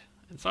happened.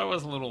 And so I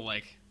was a little,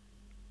 like,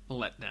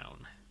 let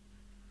down.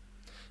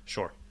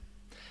 Sure.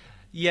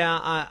 Yeah,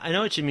 I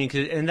know what you mean,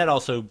 and that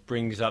also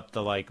brings up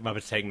the, like,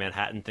 Muppets Take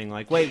Manhattan thing.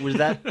 Like, wait, was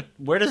that...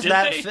 Where does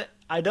that fit?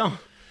 I don't...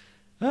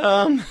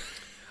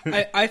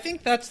 I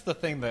think that's the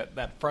thing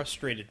that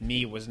frustrated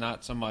me, was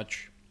not so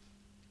much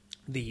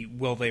the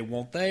will they,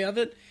 won't they of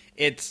it.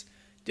 It's,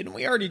 didn't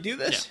we already do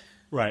this?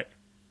 Yeah. Right.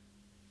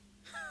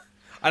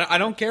 I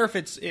don't care if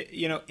it's,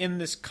 in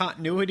this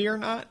continuity or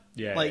not.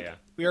 Yeah, like, yeah.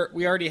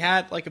 We already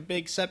had, like, a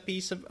big set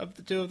piece of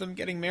the two of them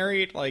getting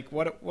married. Like,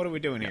 what are we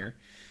doing here?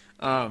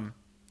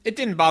 It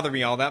didn't bother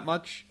me all that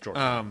much. Sure.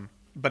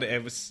 But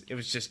it was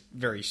just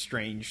very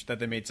strange that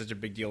they made such a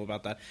big deal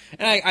about that.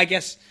 And I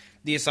guess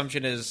the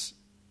assumption is,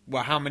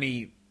 well, how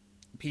many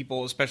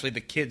people, especially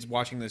the kids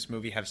watching this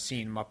movie, have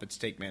seen Muppets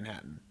Take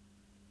Manhattan?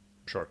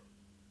 Sure.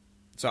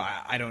 So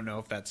I don't know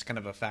if that's kind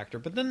of a factor.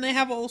 But then they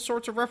have all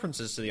sorts of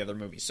references to the other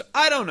movies. So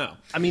I don't know.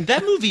 I mean,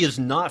 that movie is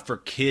not for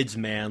kids,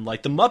 man.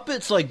 Like, the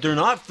Muppets, like, they're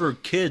not for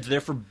kids.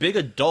 They're for big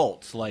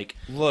adults. Like,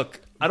 look,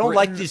 I don't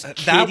like this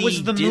kiddie that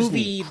was the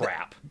Disney movie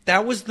crap.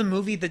 That was the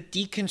movie that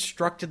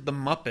deconstructed the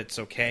Muppets,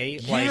 okay?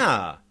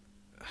 Yeah.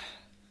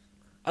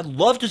 I'd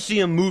love to see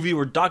a movie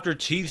where Dr.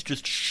 Teeth's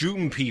just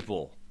shooting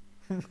people.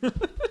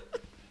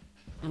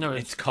 No,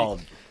 it's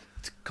called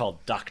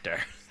Doctor.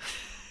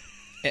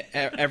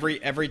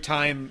 Every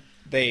time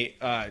they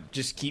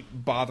just keep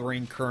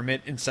bothering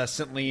Kermit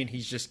incessantly, and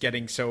he's just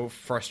getting so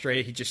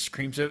frustrated, he just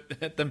screams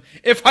at them,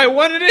 "If I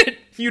wanted it,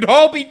 you'd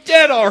all be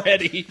dead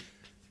already."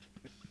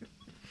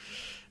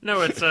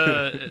 No, it's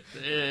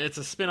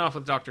a spin-off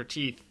with Dr.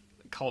 Teeth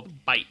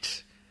called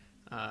Bite,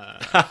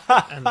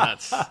 and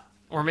that's,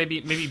 or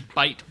maybe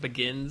Bite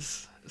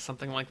Begins,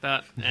 something like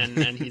that.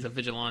 And he's a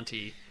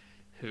vigilante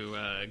who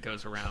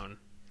goes around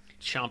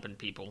chomping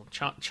people,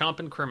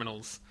 chomping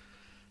criminals.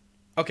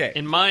 Okay,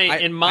 in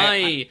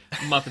my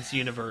Muppets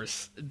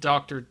universe,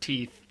 Dr.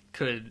 Teeth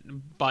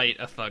could bite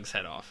a thug's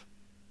head off.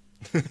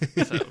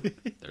 So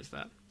there's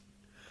that.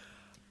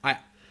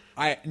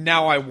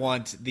 Now I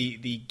want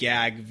the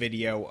gag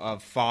video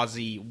of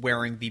Fozzie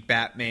wearing the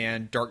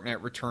Batman Dark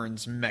Knight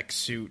Returns mech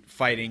suit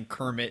fighting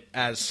Kermit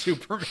as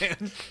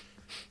Superman.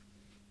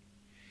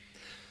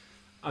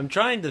 I'm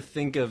trying to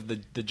think of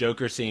the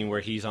Joker scene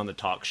where he's on the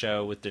talk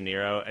show with De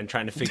Niro and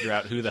trying to figure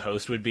out who the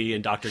host would be,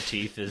 and Dr.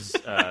 Teeth is,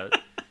 what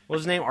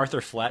was his name?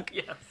 Arthur Fleck?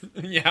 Yes.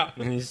 Yeah.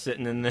 And he's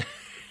sitting in there.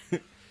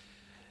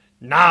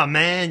 Nah,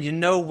 man, you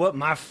know what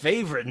my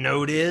favorite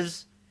note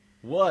is?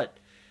 What?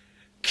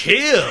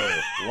 Kill!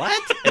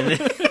 What? And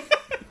then...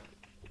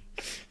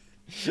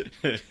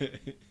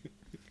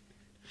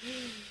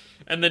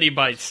 And then he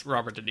bites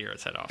Robert De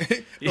Niro's head off.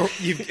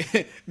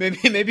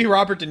 Maybe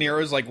Robert De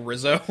Niro's like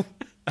Rizzo.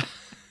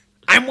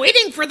 I'm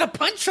waiting for the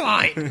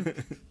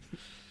punchline.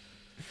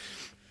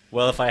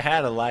 Well, if I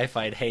had a life,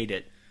 I'd hate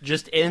it.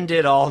 Just end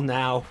it all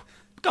now.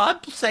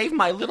 God save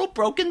my little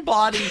broken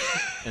body.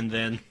 And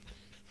then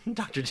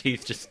Dr.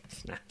 Teeth just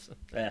snaps him.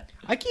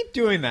 I keep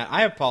doing that.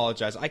 I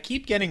apologize. I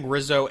keep getting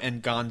Rizzo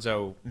and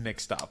Gonzo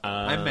mixed up.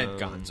 I meant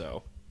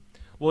Gonzo.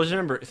 Well, just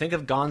remember, think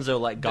of Gonzo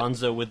like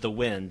Gonzo with the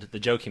Wind, the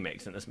joke he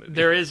makes in this movie.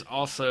 There is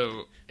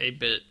also a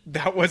bit...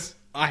 That was...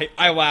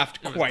 I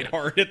laughed quite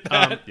hard at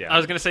that. Yeah. I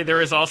was going to say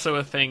there is also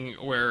a thing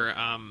where...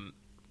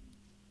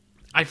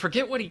 I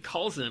forget what he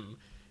calls him,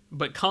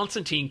 but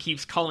Constantine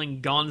keeps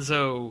calling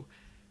Gonzo...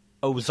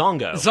 Oh,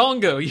 Zongo.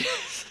 Zongo,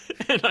 yes.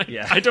 And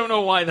I don't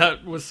know why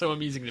that was so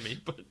amusing to me,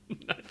 but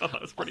I thought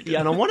that was pretty good. Yeah,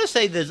 and I want to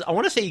say this. I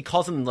want to say he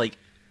calls him like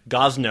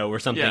Gosno or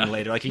something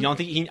later. Like, you don't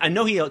think I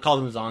know he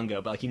calls him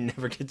Zongo, but like he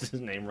never gets his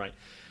name right.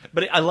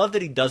 But I love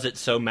that he does it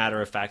so matter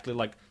of factly.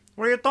 Like,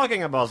 what are you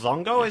talking about,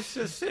 Zongo? It's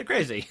just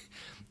crazy.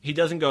 He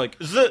doesn't go like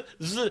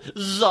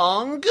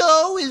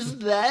Zongo. Is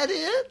that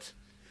it?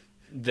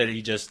 That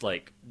he just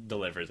like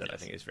delivers it. Yes. I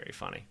think is very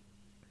funny.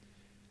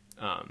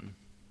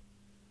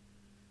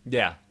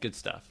 Yeah, good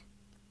stuff.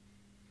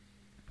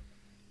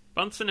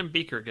 Bunsen and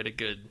Beaker get a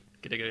good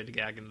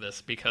gag in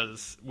this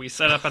because we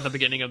set up at the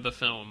beginning of the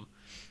film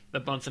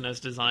that Bunsen has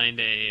designed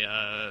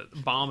a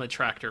bomb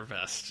attractor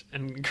vest,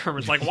 and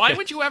Kermit's like, "Why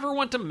would you ever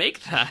want to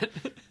make that?"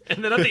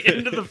 And then at the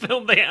end of the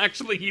film, they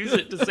actually use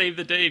it to save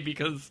the day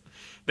because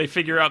they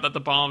figure out that the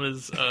bomb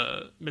is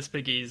Miss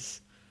Piggy's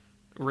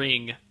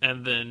ring,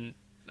 and then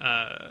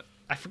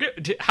I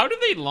forget how did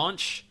they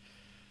launch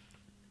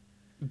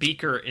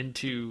Beaker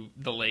into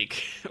the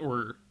lake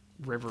or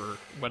river,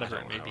 whatever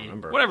it may be.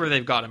 Whatever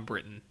they've got in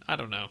Britain. I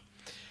don't know.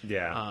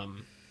 Yeah.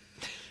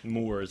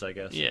 Moors, I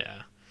guess.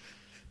 Yeah.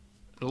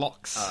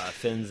 Locks.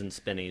 Fins and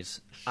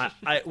spinnies.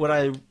 What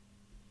I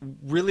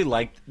really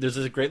liked, there's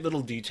this great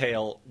little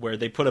detail where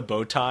they put a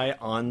bow tie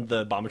on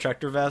the bomb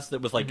attractor vest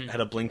that was like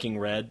had a blinking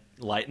red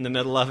light in the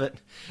middle of it.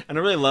 And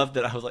I really loved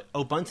that. I was like,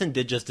 oh, Bunsen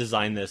did just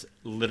design this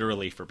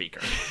literally for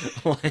Beaker.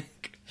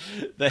 Like,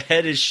 the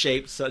head is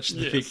shaped such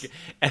that Beaker,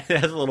 and it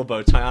has a little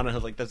bow tie on it. I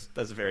was like,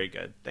 that's very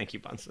good. Thank you,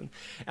 Bunsen.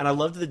 And I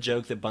loved the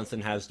joke that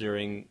Bunsen has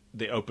during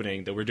the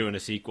opening that we're doing a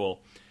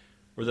sequel,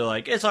 where they're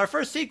like, it's our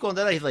first sequel, and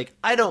then he's like,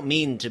 I don't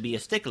mean to be a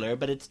stickler,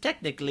 but it's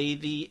technically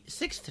the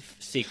 6th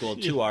sequel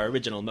to our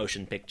original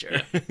motion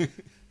picture. Yeah.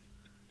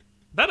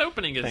 That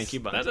opening is... Thank you,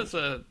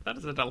 Bunsen. That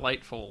is a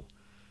delightful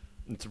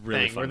it's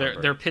really thing, fun where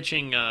they're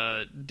pitching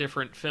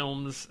different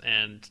films,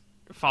 and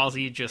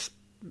Fozzie just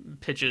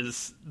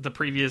pitches the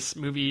previous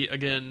movie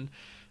again.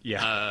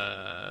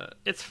 Yeah.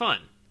 It's fun.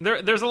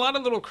 There's a lot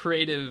of little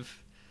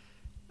creative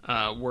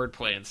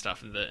wordplay and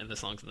stuff in the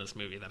songs in this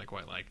movie that I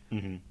quite like.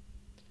 Mm-hmm.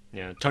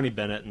 Yeah, Tony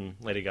Bennett and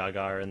Lady Gaga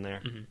are in there.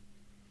 Mm-hmm.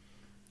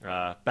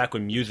 Back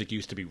when music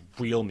used to be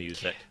real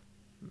music.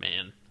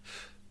 Man,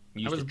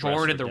 I was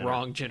born in the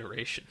wrong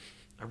generation.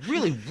 I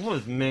really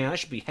was, man. I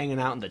should be hanging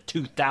out in the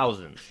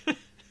 2000s.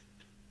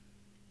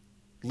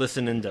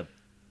 Listening to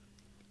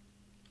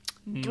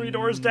Three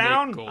Doors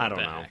Down? I don't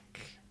know.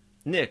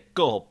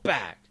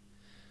 Nickelback.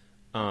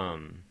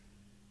 Man,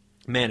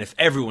 if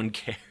everyone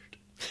cared.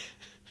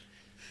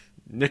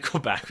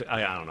 Nickelback.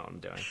 I don't know what I'm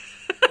doing.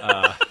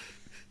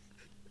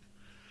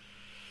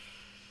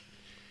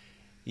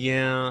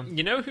 Yeah.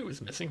 You know who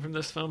was missing from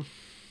this film?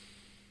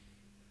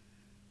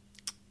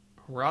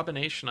 Robin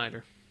A.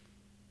 Schneider.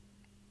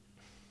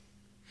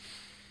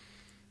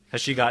 Has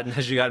she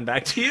gotten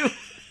back to you?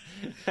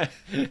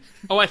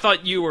 Oh, I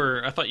thought you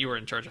were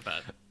in charge of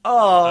that.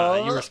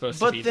 Oh, you were supposed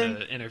to be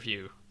the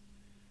interview.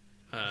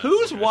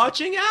 Who's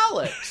watching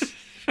Alex?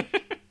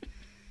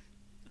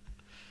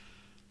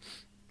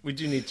 We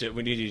need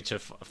to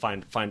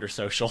find her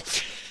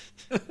socials.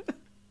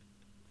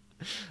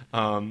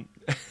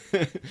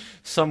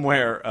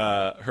 Somewhere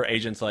her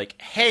agent's like,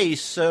 hey,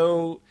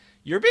 so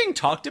you're being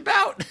talked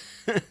about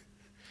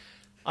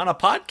on a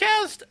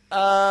podcast?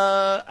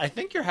 I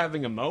think you're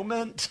having a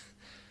moment.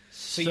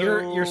 So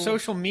your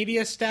social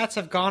media stats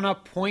have gone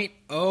up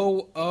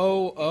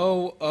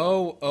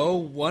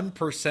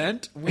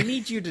 0.00001%. We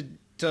need you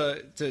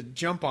to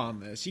jump on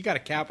this. You got to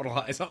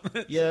capitalize on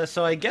this. Yeah,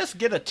 so I guess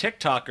get a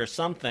TikTok or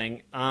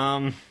something.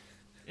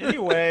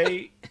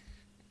 Anyway,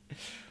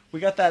 we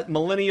got that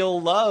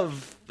Millennial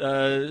Love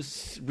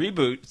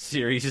reboot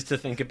series to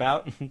think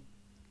about.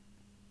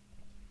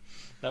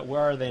 That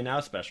Where Are They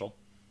Now special.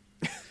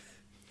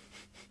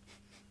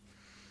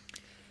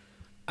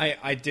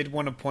 I did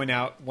want to point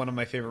out one of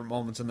my favorite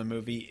moments in the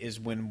movie is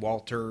when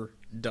Walter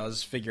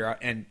does figure out,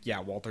 and yeah,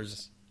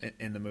 Walter's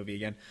in the movie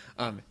again.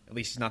 At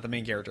least he's not the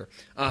main character.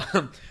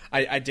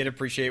 I did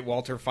appreciate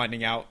Walter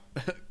finding out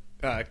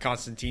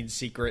Constantine's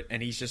secret,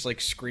 and he's just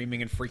like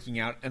screaming and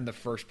freaking out, and the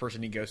first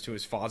person he goes to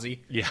is Fozzie.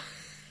 Yeah.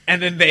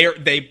 And then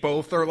they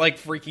both are like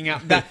freaking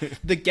out. That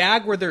the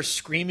gag where they're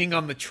screaming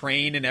on the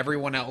train and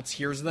everyone else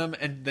hears them,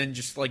 and then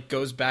just like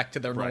goes back to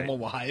their normal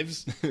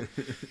lives.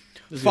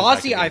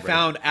 Fozzie, I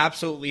found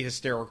absolutely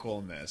hysterical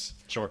in this.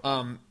 Sure.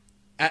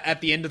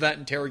 At the end of that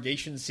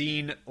interrogation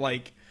scene,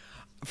 like,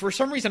 for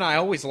some reason, I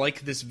always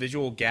like this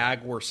visual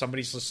gag where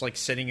somebody's just like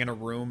sitting in a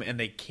room and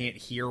they can't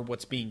hear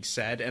what's being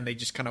said, and they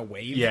just kind of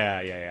wave.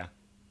 Yeah.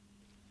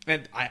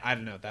 And I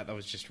don't know, that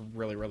was just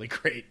really, really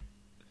great.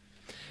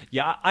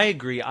 Yeah, I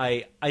agree.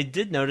 I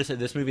did notice that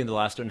this movie and the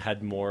last one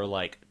had more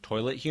like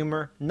toilet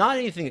humor. Not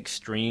anything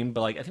extreme,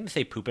 but like I think they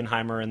say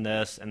Poopenheimer in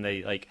this, and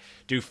they like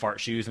do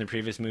fart shoes in the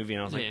previous movie,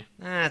 and I was like,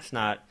 it's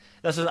not.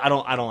 I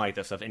don't like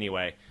this stuff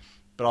anyway.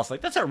 But also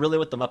like that's not really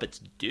what the Muppets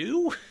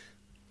do.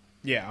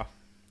 Yeah.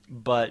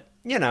 But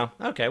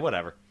okay,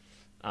 whatever.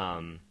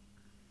 But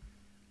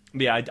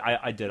yeah,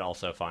 I did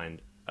also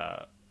find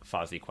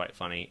Fozzie quite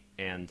funny,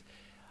 and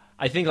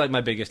I think like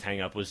my biggest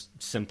hang up was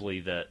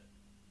simply that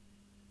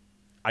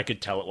I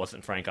could tell it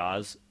wasn't Frank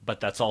Oz, but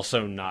that's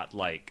also not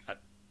like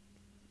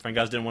Frank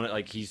Oz didn't want it.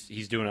 Like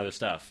he's doing other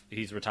stuff.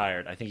 He's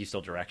retired. I think he's still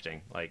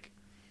directing. Like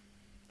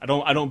I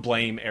don't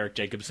blame Eric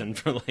Jacobson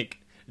for like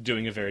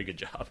doing a very good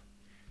job.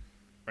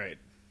 Right.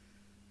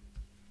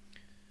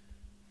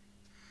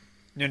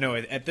 No.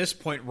 At this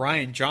point,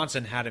 Rian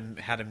Johnson had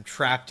him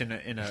trapped in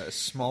a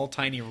small,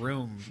 tiny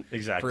room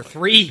exactly for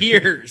 3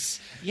 years.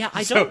 Yeah,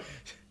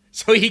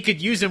 So he could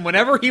use him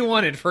whenever he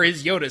wanted for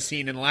his Yoda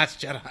scene in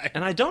Last Jedi.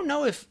 And I don't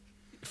know if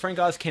Frank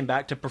Oz came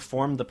back to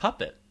perform the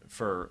puppet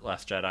for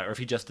Last Jedi, or if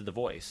he just did the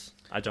voice.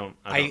 I don't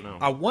know.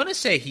 I want to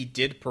say he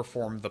did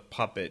perform the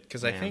puppet,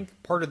 because I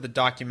think part of the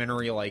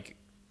documentary, like,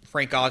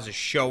 Frank Oz is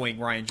showing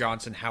Rian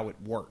Johnson how it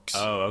works.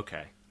 Oh,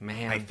 okay.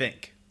 Man. I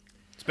think.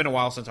 It's been a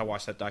while since I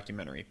watched that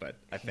documentary, but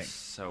I think.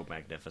 So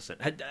magnificent.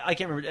 I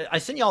can't remember. I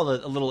sent y'all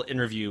a little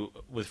interview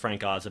with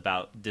Frank Oz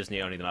about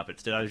Disney owning the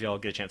Muppets. Did either of y'all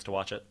get a chance to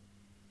watch it?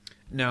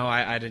 No,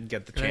 I didn't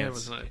get the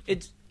chance.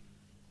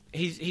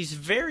 He's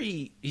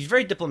very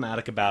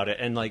diplomatic about it,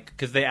 and like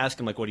because they ask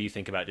him like, what do you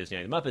think about Disney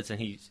owning the Muppets, and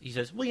he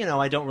says, well,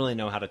 I don't really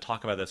know how to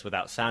talk about this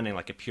without sounding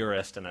like a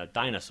purist and a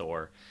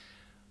dinosaur.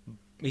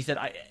 He said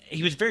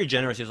he was very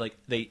generous. He was like,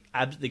 they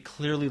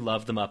clearly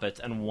love the Muppets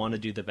and want to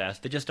do the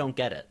best. They just don't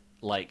get it.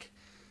 Like,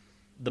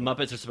 the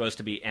Muppets are supposed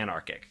to be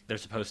anarchic. They're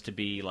supposed to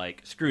be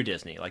like, screw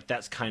Disney. Like,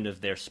 that's kind of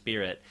their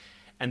spirit.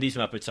 And these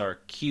Muppets are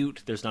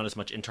cute. There's not as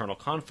much internal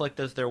conflict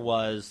as there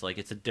was. Like,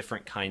 it's a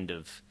different kind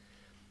of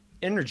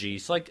energy.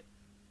 So, like,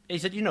 he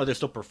said, they're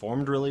still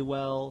performed really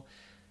well.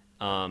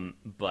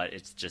 But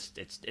it's just,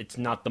 it's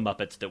not the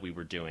Muppets that we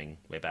were doing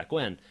way back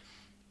when.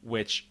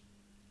 Which,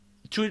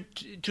 to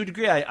a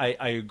degree,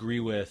 I agree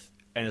with.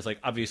 And it's like,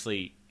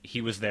 obviously,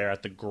 he was there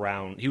at the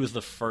ground. He was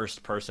the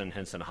first person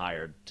Henson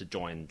hired to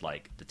join,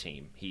 like, the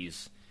team.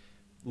 He's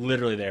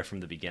literally there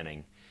from the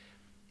beginning.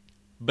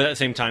 But at the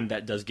same time,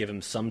 that does give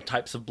him some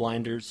types of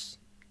blinders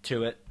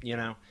to it,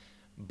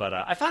 But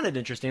I found it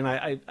interesting.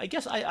 I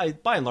guess I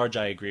by and large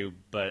I agree,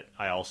 but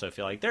I also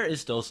feel like there is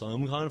still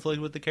some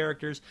conflict with the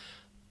characters.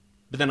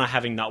 But then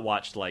having not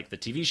watched like the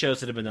TV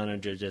shows that have been done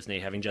under Disney,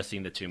 having just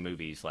seen the 2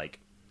 movies,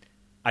 like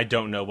I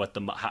don't know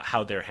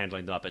how they're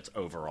handling the Muppets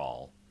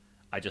overall.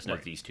 I just know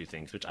these 2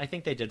 things, which I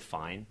think they did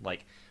fine.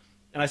 Like,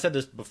 and I said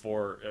this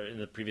before in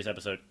the previous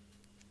episode.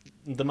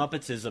 The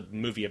Muppets is a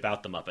movie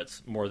about the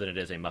Muppets more than it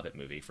is a Muppet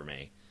movie for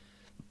me.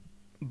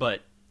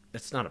 But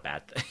it's not a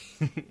bad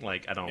thing.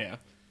 Like, I don't... Yeah.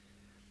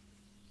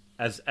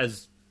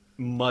 As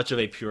much of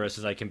a purist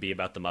as I can be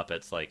about the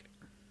Muppets, like,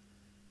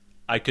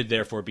 I could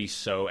therefore be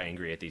so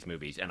angry at these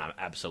movies, and I'm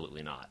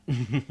absolutely not.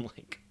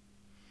 Like,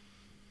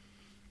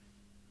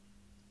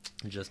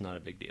 just not a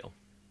big deal.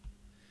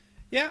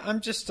 Yeah,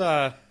 I'm just...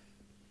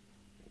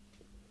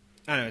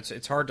 I don't know,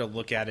 it's hard to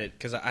look at it,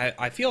 because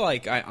I feel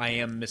like I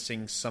am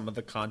missing some of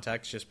the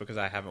context just because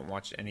I haven't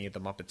watched any of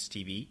the Muppets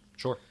TV.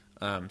 Sure.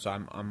 So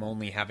I'm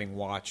only having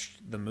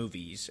watched the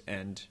movies,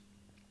 and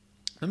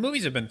the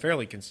movies have been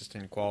fairly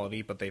consistent in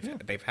quality, but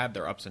they've had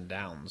their ups and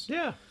downs.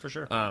 Yeah, for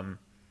sure.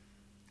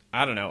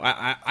 I don't know.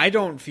 I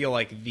don't feel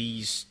like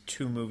these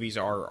 2 movies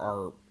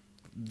are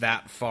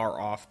that far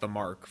off the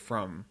mark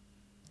from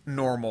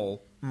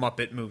normal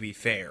Muppet movie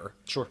fare.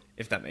 Sure.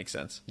 If that makes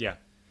sense. Yeah.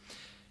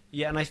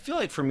 Yeah, and I feel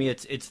like for me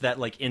it's that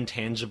like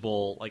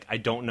intangible, like I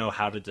don't know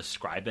how to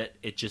describe it.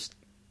 It just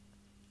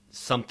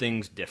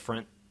something's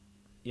different,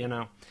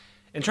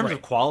 In terms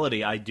of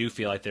quality, I do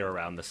feel like they're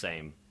around the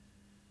same.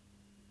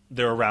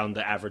 They're around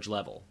the average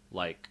level,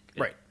 like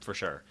for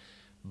sure.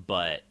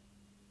 But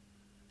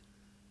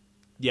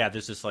yeah,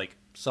 there's just like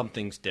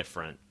something's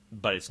different,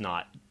 but it's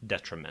not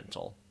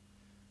detrimental.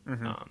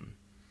 Mm-hmm.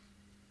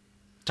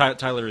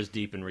 Tyler is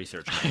deep in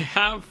research. I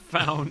have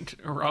found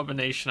Robin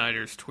A.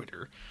 Schneider's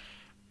Twitter.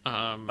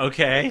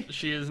 Okay.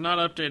 She is not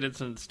updated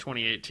since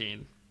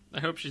 2018. I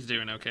hope she's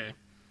doing okay.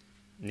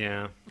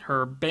 Yeah.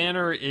 Her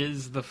banner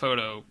is the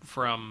photo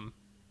from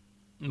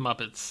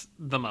Muppets,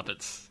 The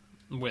Muppets,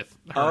 with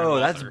her. Oh,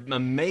 and that's Walter.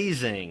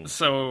 amazing.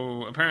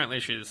 So apparently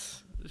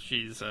she's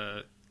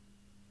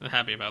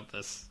happy about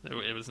this.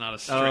 It was not a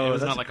straight, Oh, it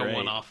was that's not like great. a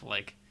one-off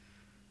like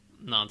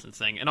nonsense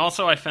thing. And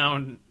also, I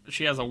found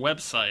she has a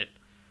website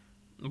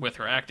with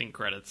her acting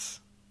credits,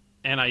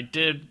 and I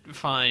did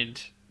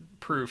find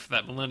proof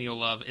that Millennial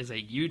Love is a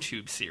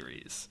YouTube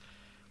series.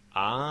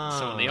 Ah.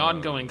 So in the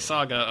ongoing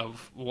saga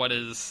of what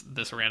is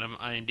this random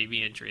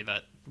IMDb entry,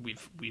 that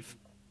we've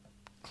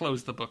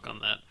closed the book on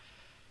that.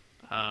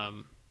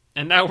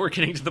 And now we're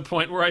getting to the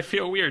point where I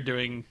feel weird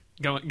going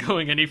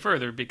any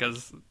further,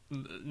 because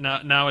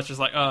now it's just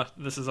like,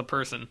 this is a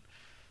person.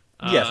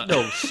 Yes,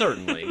 no,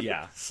 certainly,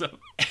 yeah. So,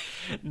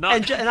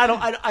 not And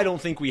I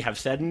don't think we have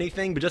said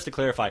anything, but just to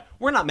clarify,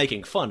 we're not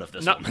making fun of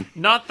this woman.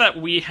 not that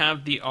we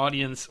have the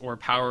audience or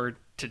power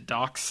to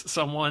dox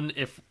someone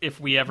if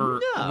we ever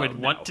would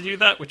want to do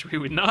that, which we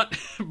would not.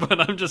 But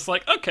I'm just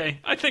like, okay,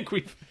 I think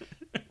we've.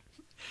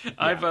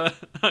 I've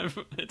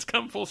it's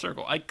come full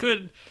circle. I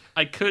could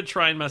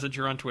try and message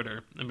her on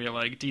Twitter and be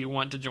like, "Do you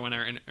want to join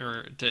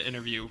or to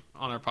interview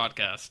on our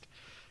podcast?"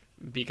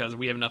 Because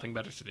we have nothing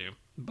better to do.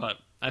 But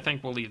I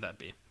think we'll leave that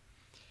be.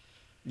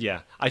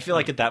 Yeah, I feel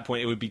like at that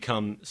point it would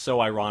become so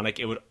ironic.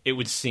 It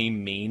would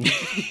seem mean,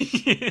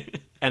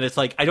 and it's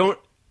like I don't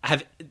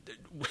have.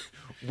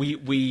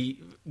 We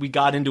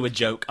got into a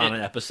joke on an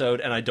episode,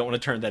 and I don't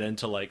want to turn that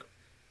into like,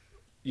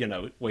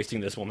 wasting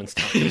this woman's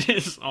time. It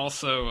is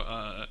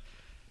also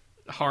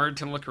hard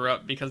to look her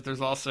up because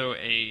there's also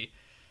a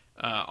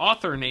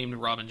author named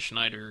Robin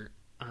Schneider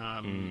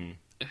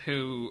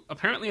who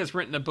apparently has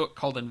written a book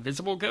called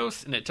Invisible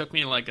Ghost, and it took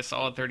me like a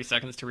solid 30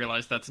 seconds to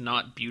realize that's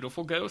not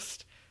Beautiful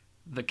Ghost,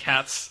 the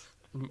Cats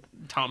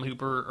Tom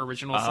Hooper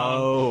original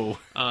song.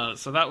 Oh.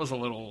 So that was a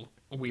little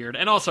weird.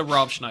 And also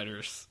Rob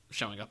Schneider's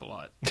showing up a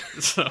lot.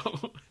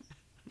 So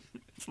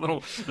it's a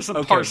little, there's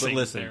some parsing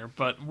there.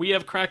 But we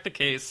have cracked the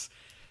case.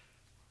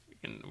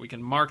 We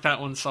can mark that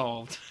one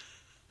solved.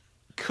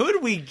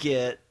 Could we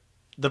get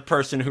the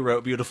person who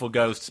wrote Beautiful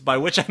Ghosts, by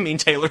which I mean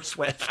Taylor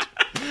Swift,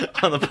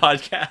 on the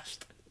podcast?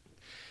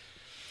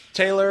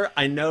 Taylor,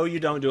 I know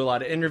you don't do a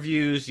lot of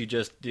interviews. You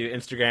just do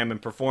Instagram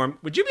and perform.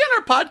 Would you be on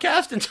our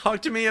podcast and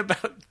talk to me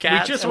about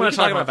cats? We just want to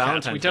talk about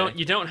Valentine's cats. Day.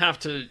 You don't have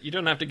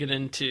to get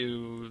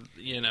into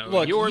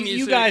Look, your music.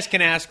 You guys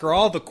can ask her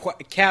all the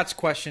cats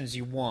questions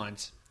you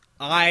want.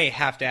 I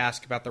have to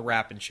ask about the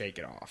rap and Shake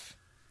It Off.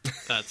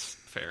 That's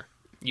fair.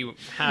 You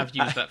have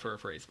used that for a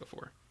phrase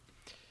before.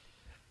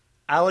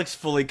 Alex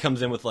fully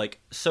comes in with like,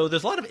 so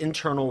there's a lot of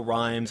internal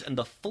rhymes, and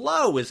the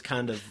flow is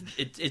kind of,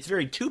 it's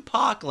very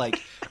Tupac.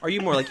 Like, are you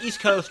more like East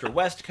Coast or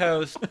West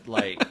Coast?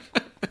 Like,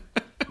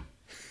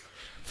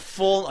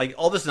 full, like,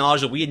 all this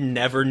knowledge that we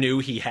never knew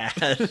he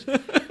had.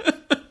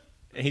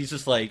 And he's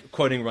just like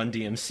quoting Run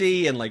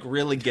DMC and like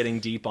really getting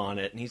deep on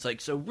it. And he's like,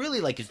 so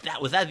really, like,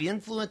 was that the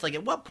influence? Like,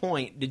 at what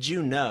point did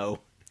you know?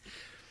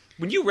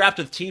 When you rapped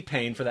with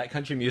T-Pain for that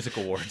Country Music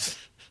Awards.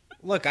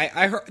 Look,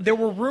 I heard there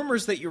were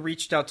rumors that you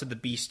reached out to the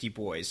Beastie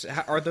Boys.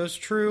 Are those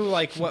true?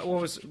 Like,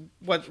 what's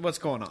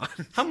going on?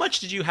 How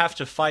much did you have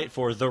to fight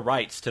for the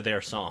rights to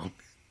their song?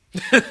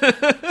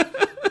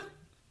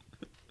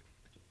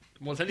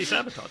 Was any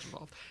sabotage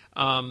involved?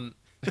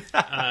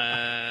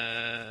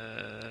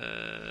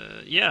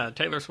 Yeah,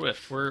 Taylor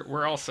Swift.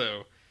 We're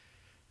also.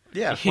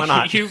 Yeah, why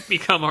not? You've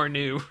become our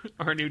new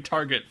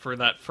target for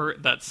that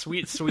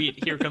sweet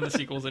Here Come the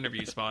Sequels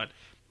interview spot.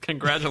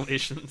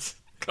 Congratulations.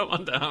 Come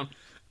on down.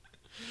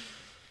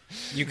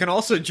 You can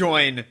also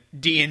join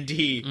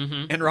D&D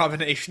and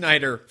Robin A.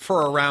 Schneider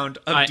for a round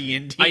of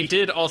D&D. I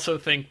did also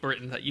think,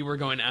 Britton, that you were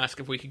going to ask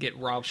if we could get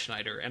Rob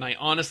Schneider, and I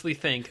honestly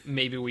think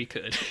maybe we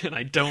could, and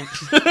I don't.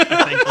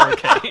 I think we're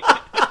okay.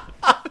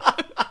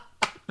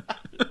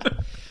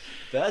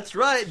 That's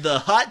right. The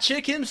hot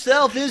chick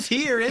himself is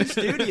here in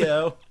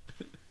studio.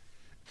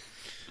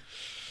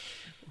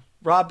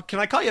 Rob, can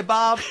I call you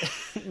Bob?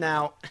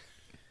 Now.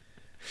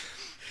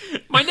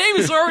 My name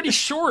is already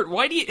short.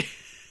 Why do you...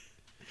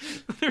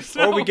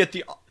 Or we get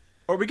the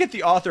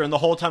author, and the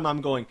whole time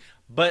I'm going,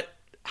 but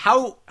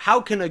how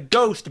can a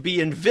ghost be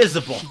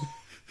invisible?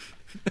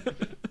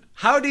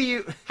 How do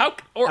you?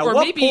 Or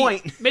what maybe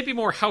point? maybe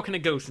more. How can a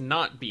ghost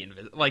not be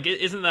invisible? Like,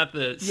 isn't that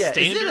the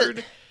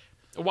standard?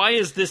 Why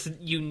is this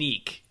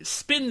unique?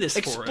 Spin this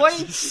for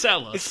us.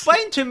 Sell us.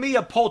 Explain to me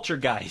a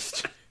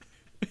poltergeist.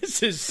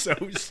 This is so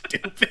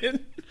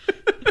stupid.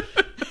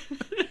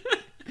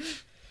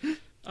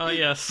 Oh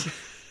yes.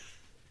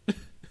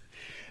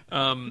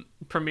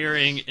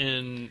 Premiering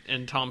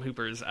in Tom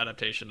Hooper's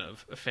adaptation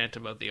of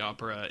Phantom of the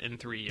Opera in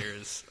 3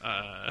 years,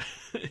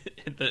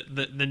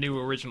 the new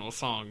original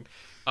song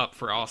up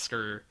for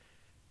Oscar,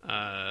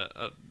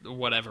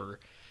 whatever,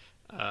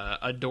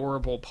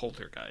 Adorable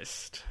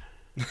Poltergeist.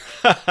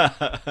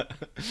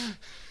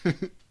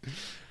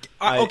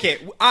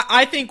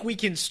 I think we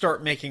can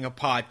start making a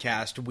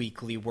podcast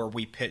weekly where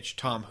we pitch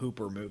Tom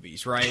Hooper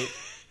movies, right?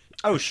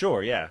 Oh,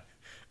 sure, yeah.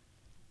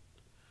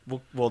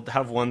 We'll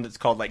have one that's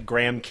called like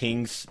Graham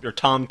King's or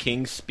Tom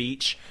King's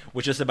speech,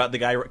 which is about the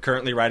guy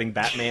currently writing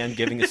Batman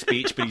giving a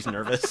speech, but he's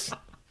nervous.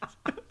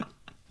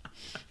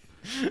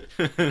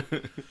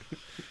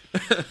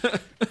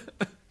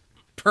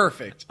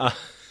 Perfect.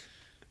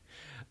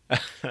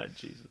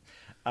 Jesus.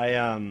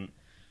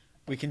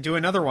 We can do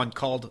another one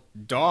called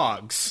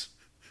Dogs.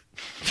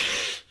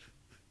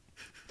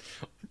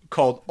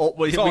 Called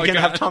we all I can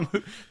have got.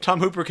 Tom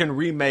Hooper can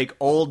remake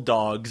Old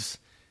Dogs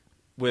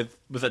with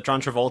it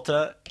John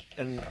Travolta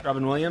and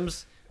Robin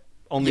Williams.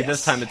 Only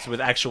this Yes. time it's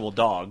with actual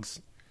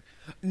dogs.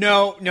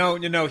 No.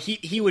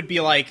 He would be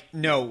like,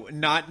 no,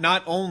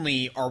 not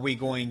only are we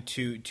going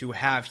to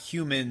have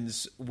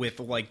humans with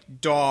like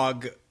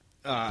dog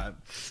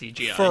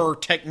CGI. fur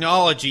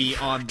technology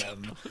on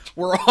them,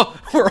 we're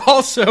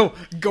also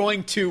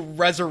going to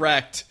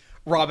resurrect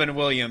Robin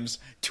Williams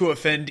to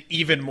offend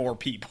even more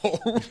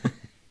people.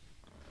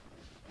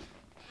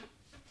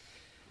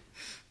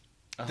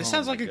 This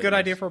sounds my like a good goodness.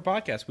 idea for a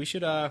podcast. We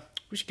should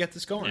get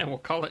this going. Yeah, we'll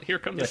call it Here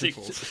Come the Yeah,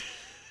 Sequels.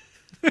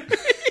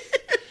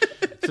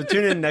 So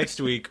tune in next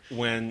week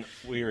when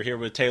we are here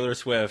with Taylor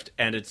Swift,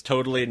 and it's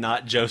totally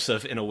not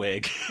Joseph in a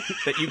wig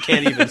that you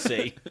can't even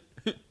see.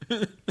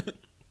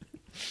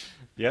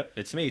 Yep,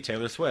 it's me,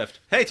 Taylor Swift.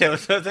 Hey, Taylor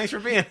Swift, thanks for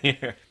being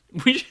here.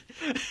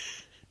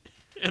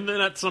 And then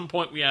at some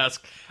point we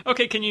ask,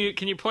 okay, can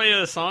you play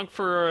a song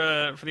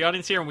for the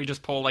audience here? And we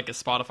just pull like a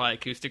Spotify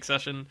acoustic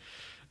session.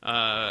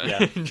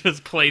 And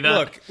just play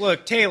that.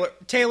 Look,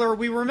 Taylor,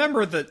 we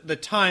remember the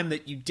time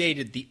that you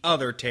dated the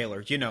other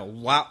Taylor,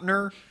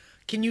 Lautner.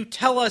 Can you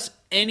tell us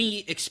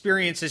any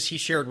experiences he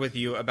shared with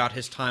you about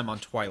his time on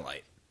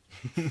Twilight?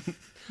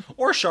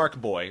 Or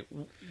Shark Boy.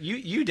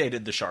 You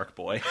dated the Shark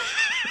Boy.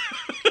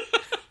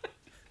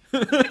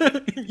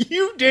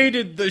 You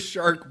dated the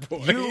Shark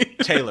Boy. You,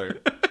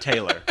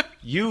 Taylor,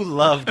 you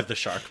loved the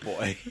Shark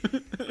Boy.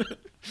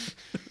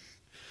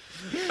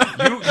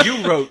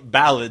 You wrote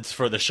ballads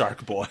for the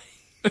Shark Boy.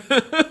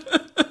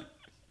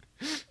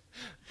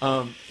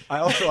 I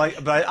also like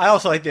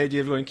the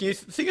idea of going, can you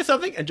sing us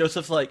something? And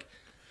Joseph's like,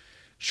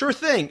 sure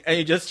thing. And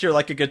you just hear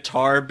like a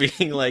guitar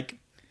being like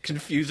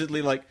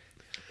confusedly like,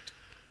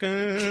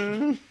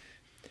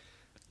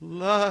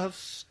 love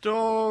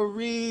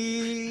story,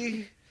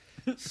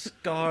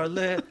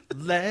 Scarlet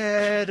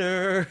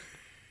Letter.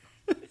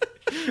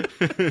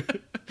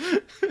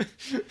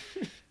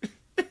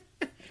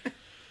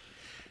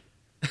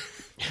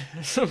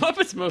 So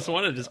Muppets Most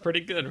Wanted is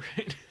pretty good,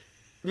 right?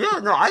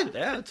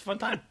 Yeah, it's a fun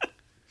time.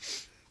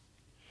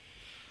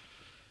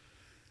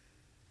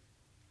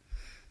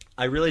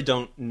 I really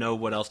don't know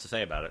what else to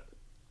say about it.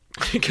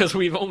 Because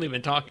we've only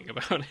been talking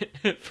about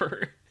it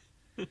for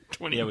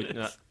 20 Yeah,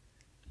 minutes.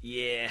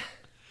 Yeah.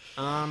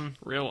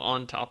 Real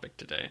on topic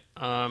today.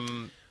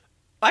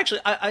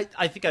 Actually,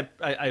 I think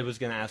I was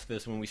going to ask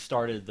this when we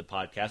started the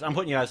podcast. I'm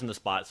putting you guys on the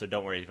spot, so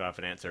don't worry if you don't have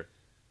an answer.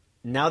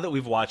 Now that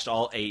we've watched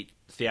all 8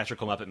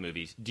 theatrical Muppet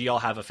movies, do y'all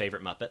have a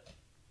favorite Muppet?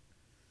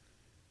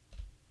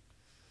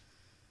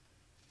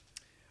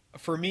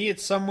 For me,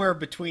 it's somewhere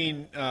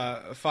between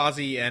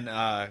Fozzie and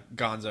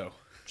Gonzo.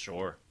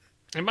 Sure.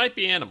 It might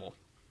be Animal.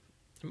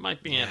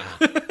 Animal.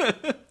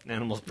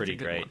 Animal's pretty a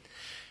good great. one.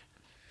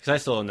 Because I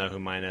still don't know who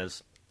mine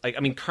is. Like, I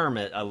mean,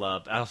 Kermit, I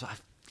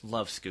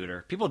love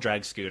Scooter. People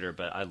drag Scooter,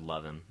 but I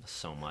love him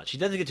so much. He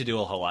doesn't get to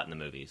do a whole lot in the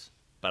movies,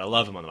 but I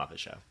love him on the Muppet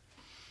Show.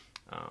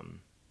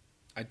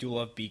 I do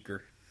love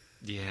Beaker.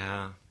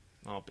 Yeah.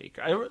 Oh,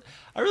 Beaker.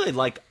 I really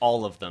like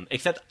all of them,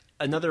 except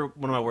another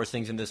one of my worst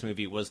things in this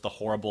movie was the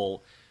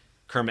horrible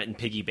Kermit and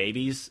Piggy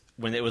babies,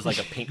 when it was like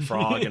a pink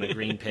frog and a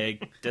green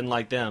pig. Didn't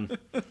like them.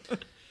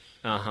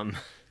 I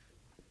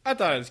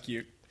thought it was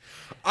cute.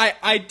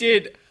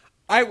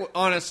 I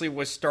honestly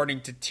was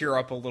starting to tear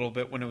up a little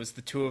bit when it was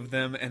the two of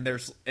them, and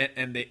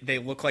they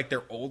look like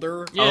they're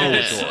older.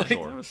 Yeah, sure.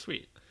 that was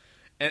sweet.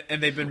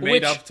 And they've been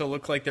made up to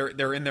look like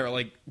they're in their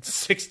like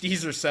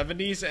 60s or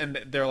 70s,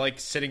 and they're like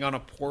sitting on a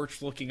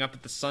porch looking up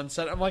at the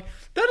sunset. I'm like,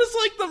 that is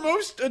like the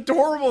most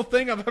adorable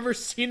thing I've ever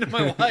seen in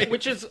my life.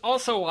 Which is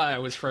also why I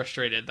was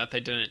frustrated that they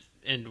didn't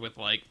end with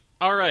like,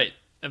 all right,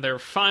 they're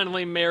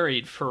finally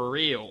married for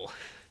real.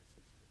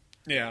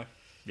 Yeah.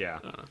 Yeah.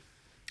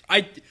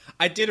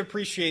 I did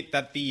appreciate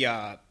that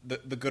the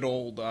good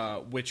old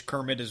Which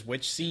Kermit is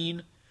Which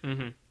scene.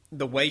 Mm-hmm.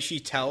 The way she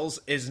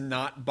tells is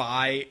not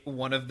by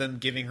one of them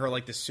giving her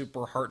like the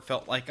super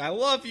heartfelt like, I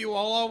love you,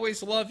 I'll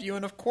always love you,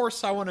 and of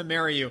course I want to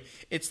marry you.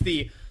 It's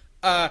the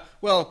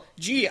well,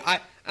 gee,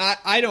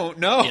 I don't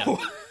know.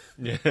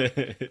 Yeah.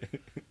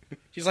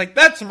 She's like,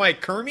 that's my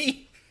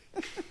Kermie.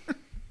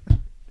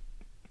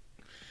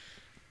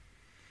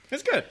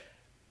 It's good.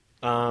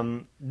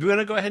 Do we want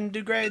to go ahead and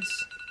do grades?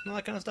 All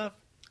that kind of stuff?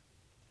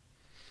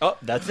 Oh,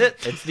 that's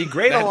it. It's the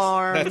grade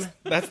alarm.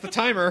 That's the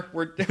timer.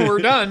 We're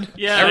done.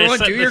 Yeah, Everyone I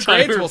set do the your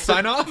timer grades. We'll for-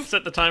 sign off.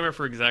 Set the timer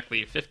for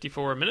exactly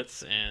 54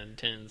 minutes and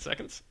 10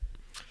 seconds.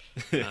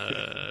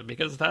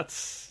 Because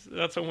that's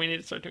when we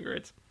need to start doing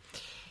grades.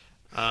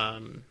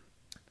 I'm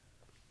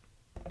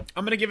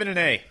going to give it an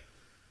A,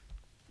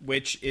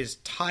 which is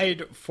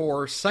tied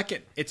for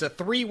second. It's a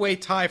 3-way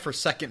tie for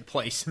second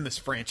place in this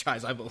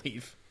franchise, I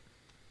believe.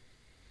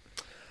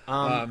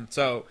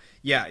 So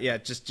yeah,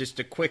 just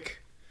a quick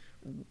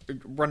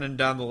running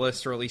down the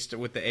list, or at least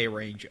with the A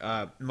range.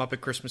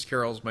 Muppet Christmas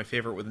Carol is my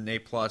favorite with an A+,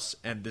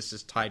 and this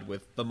is tied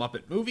with The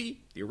Muppet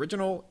Movie, the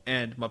original,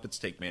 and Muppets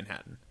Take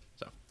Manhattan.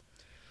 So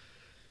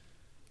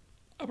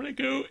I'm gonna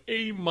go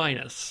A-,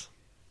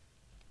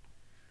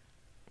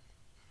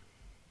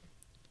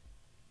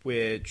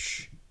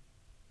 which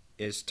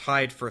is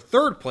tied for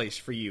third place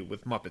for you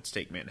with Muppets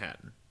Take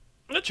Manhattan.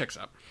 That checks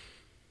out.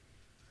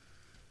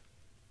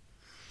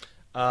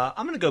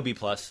 I'm going to go B+.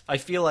 I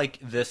feel like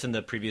this and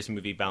the previous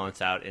movie balance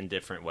out in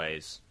different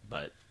ways,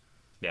 but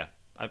yeah,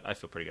 I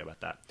feel pretty good about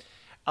that.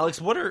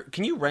 Alex,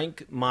 can you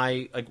rank how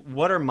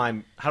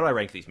do I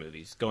rank these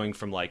movies going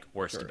from like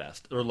worst to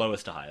best or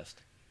lowest to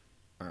highest?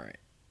 All right.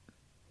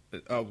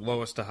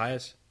 Lowest to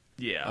highest?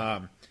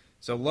 Yeah.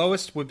 So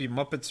lowest would be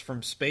Muppets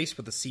from Space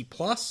with a C+.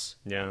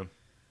 Yeah.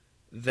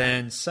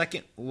 Then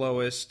second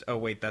lowest, oh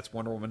wait, that's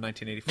Wonder Woman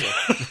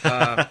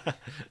 1984.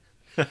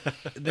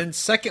 Then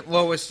second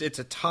lowest, it's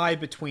a tie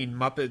between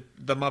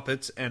The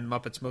Muppets and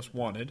Muppets Most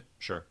Wanted.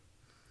 Sure.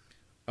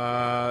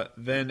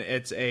 Then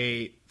it's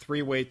a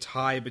three-way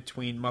tie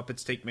between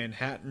Muppets Take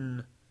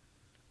Manhattan,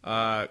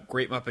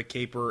 Great Muppet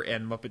Caper,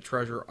 and Muppet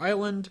Treasure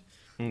Island.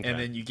 Okay. And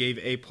then you gave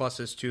A+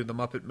 to The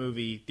Muppet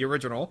Movie, the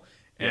original,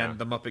 and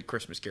The Muppet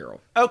Christmas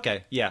Carol.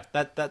 Okay, yeah,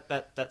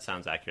 that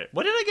sounds accurate.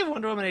 What did I give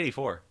Wonder Woman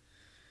 84?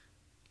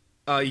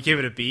 You gave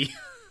it a B.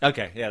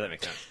 Okay, yeah, that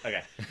makes sense.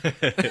 Okay.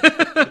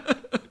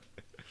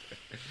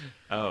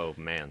 Oh,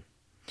 man.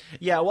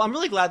 Yeah, well, I'm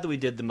really glad that we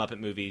did the Muppet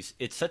movies.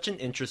 It's such an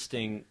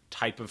interesting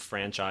type of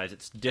franchise.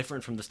 It's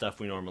different from the stuff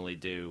we normally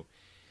do.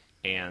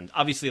 And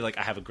obviously, like,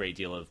 I have a great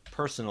deal of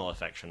personal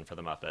affection for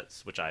the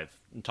Muppets, which I've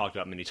talked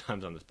about many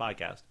times on this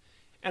podcast.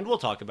 And we'll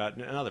talk about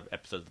in other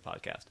episodes of the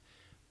podcast.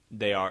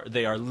 They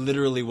are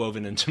literally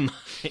woven into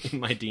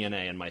my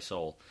DNA and my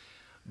soul.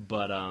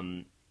 But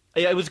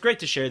yeah, it was great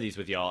to share these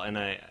with y'all.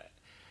 And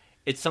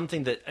it's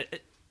something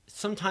that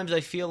sometimes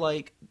I feel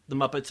like the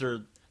Muppets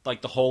are...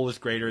 like the whole is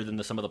greater than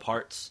the sum of the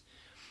parts,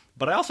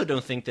 but I also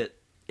don't think that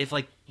if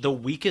like the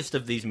weakest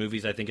of these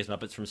movies I think is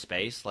Muppets from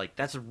Space, like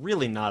that's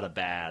really not a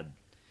bad,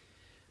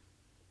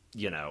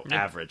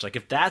 average. Like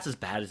if that's as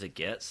bad as it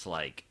gets,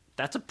 like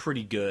that's a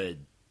pretty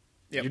good.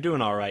 Yep. You're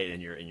doing all right in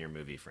your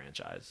movie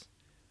franchise.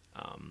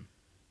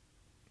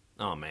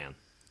 Oh man,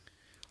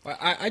 well,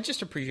 I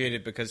just appreciate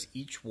it because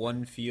each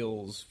one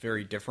feels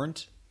very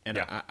different, and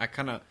yeah. I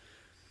kind of.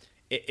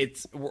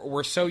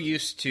 We're so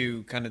used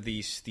to kind of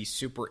these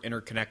super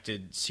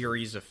interconnected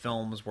series of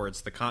films where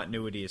it's the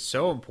continuity is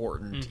so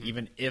important,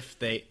 even if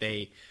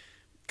they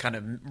kind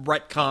of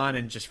retcon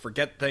and just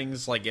forget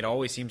things. Like it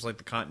always seems like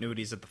the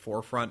continuity is at the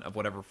forefront of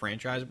whatever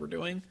franchise we're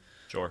doing.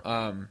 Sure.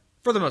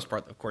 For the most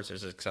part, of course,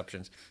 there's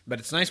exceptions, but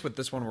it's nice with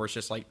this one where it's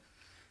just like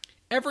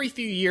every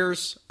few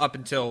years up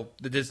until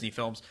the Disney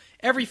films,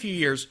 every few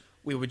years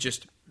we would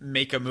just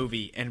make a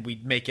movie and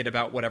we'd make it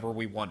about whatever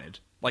we wanted.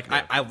 Like,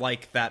 yeah. I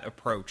like that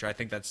approach. I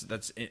think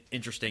that's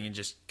interesting and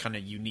just kind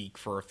of unique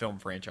for a film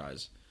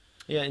franchise.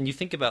 Yeah, and you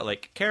think about,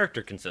 like,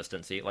 character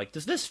consistency. Like,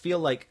 does this feel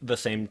like the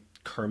same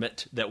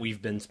Kermit that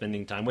we've been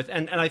spending time with?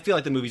 And I feel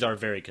like the movies are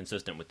very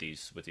consistent with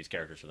these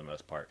characters for the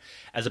most part,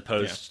 as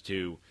opposed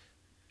to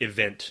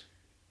event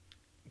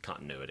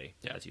continuity,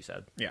 as you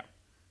said. Yeah.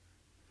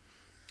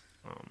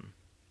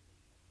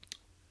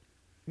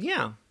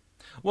 Yeah.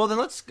 Well, then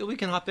we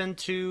can hop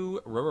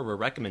into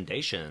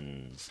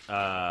recommendations.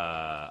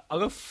 I'll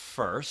go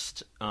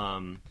first.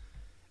 I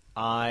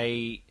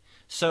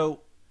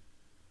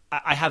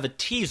have a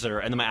teaser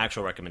and then my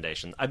actual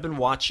recommendation. I've been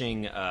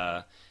watching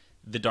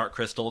The Dark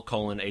Crystal: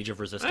 Age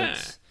of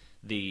Resistance,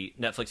 the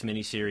Netflix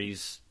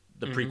miniseries,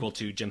 the prequel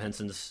to Jim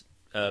Henson's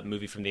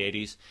movie from the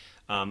 80s.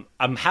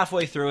 I'm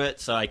halfway through it,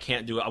 so I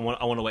can't do it. I want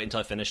to wait until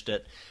I finished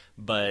it.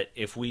 But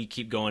if we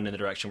keep going in the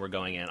direction we're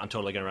going in, I'm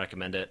totally going to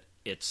recommend it.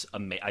 It's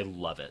amazing. I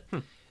love it.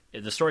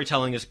 The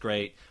storytelling is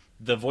great.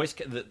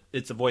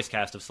 It's a voice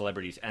cast of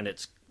celebrities, and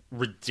it's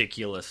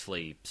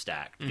ridiculously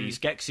stacked. The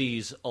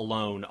Skeksis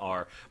alone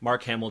are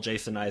Mark Hamill,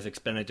 Jason Isaacs,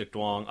 Benedict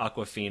Wong,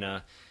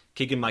 Awkwafina,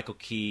 Keegan-Michael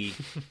Key,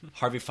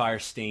 Harvey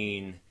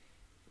Fierstein,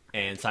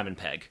 and Simon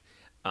Pegg.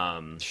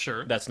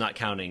 Sure. That's not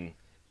counting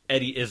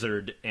Eddie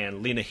Izzard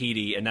and Lena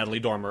Headey and Natalie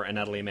Dormer and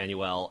Natalie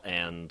Emanuel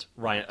and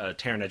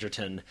Taron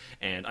Egerton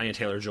and Anya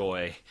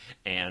Taylor-Joy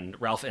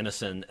and Ralph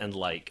Ineson and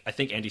like I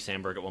think Andy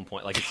Samberg at one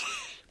point. Like it's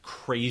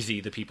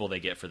crazy the people they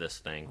get for this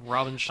thing.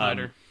 Robin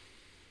Schneider.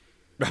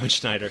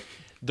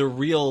 The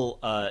real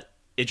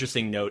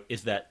interesting note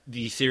is that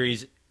the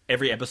series,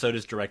 every episode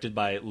is directed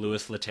by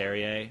Louis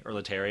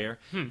Leterrier,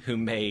 who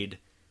made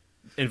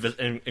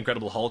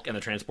Incredible Hulk and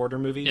the Transporter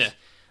movies. Yeah.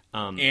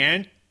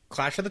 And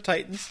Clash of the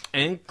Titans.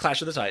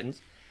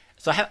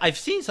 So I've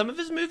seen some of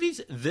his movies.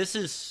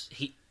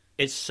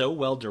 It's so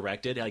well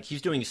directed. Like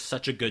he's doing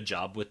such a good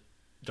job with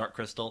Dark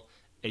Crystal,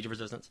 Age of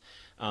Resistance.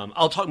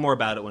 I'll talk more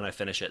about it when I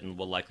finish it, and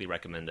we'll likely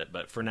recommend it.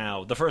 But for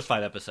now, the first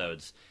 5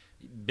 episodes,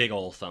 big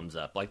ol' thumbs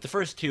up. Like the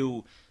first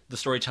 2, the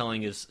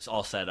storytelling is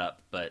all set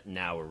up, but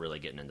now we're really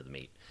getting into the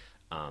meat.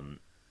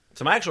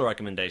 So my actual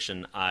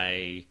recommendation,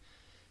 I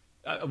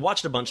I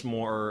watched a bunch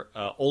more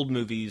old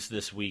movies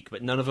this week,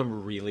 but none of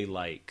them really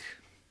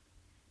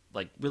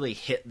really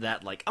hit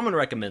that. Like, I'm going to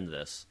recommend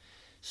this.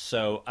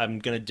 So I'm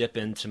going to dip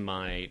into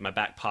my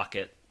back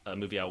pocket, a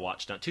movie I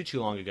watched not too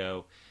long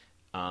ago,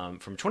 from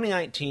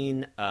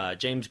 2019,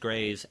 James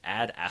Gray's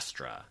Ad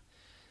Astra.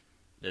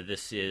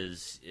 This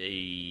is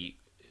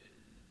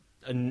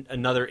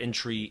another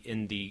entry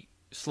in the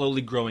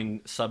slowly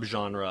growing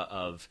subgenre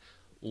of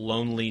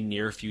lonely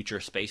near future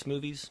space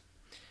movies.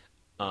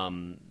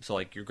 So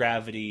like your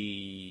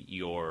Gravity,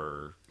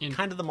 your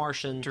kind of The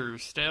Martian,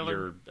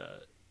 Interstellar,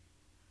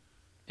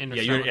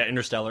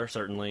 Interstellar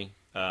certainly,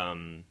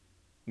 the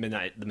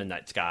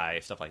Midnight Sky,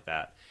 stuff like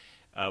that.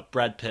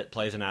 Brad Pitt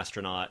plays an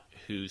astronaut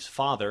whose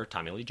father,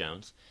 Tommy Lee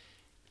Jones,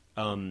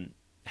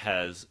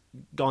 has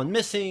gone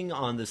missing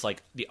on this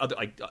the other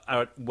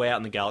way out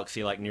in the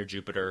galaxy, like near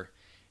Jupiter,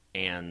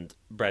 and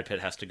Brad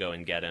Pitt has to go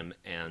and get him.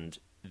 And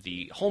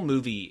the whole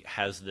movie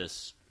has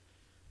this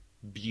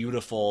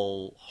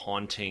beautiful,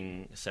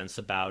 haunting sense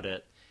about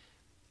it.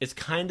 It's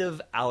kind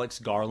of Alex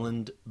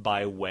Garland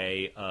by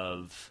way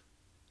of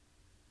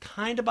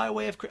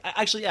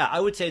actually, yeah, I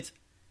would say it's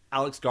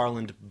Alex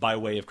Garland by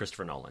way of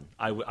Christopher Nolan.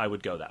 I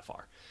would go that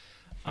far,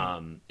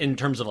 in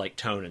terms of like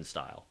tone and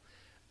style.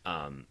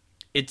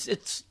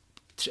 It's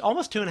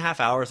almost 2.5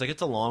 hours. Like,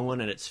 it's a long one,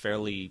 and it's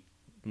fairly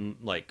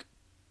like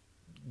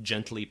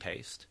gently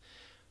paced,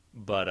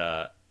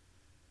 but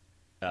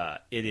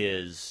it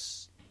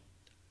is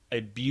a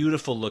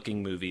beautiful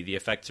looking movie. The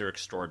effects are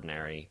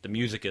extraordinary. The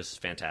music is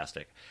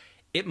fantastic.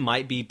 It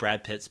might be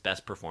Brad Pitt's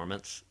best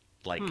performance.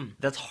 Like,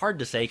 that's hard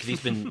to say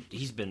because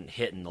he's been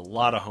hitting a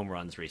lot of home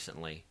runs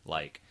recently.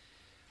 Like,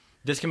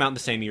 this came out in the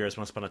same year as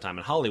Once Upon a Time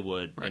in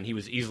Hollywood, right, and he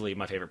was easily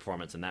my favorite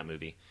performance in that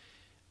movie.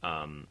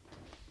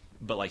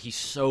 But like, he's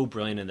so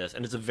brilliant in this,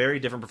 and it's a very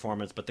different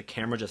performance. But the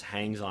camera just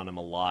hangs on him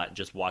a lot,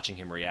 just watching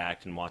him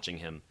react and watching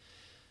him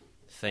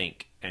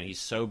think. And he's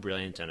so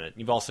brilliant in it.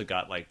 You've also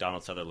got like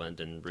Donald Sutherland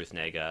and Ruth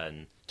Negga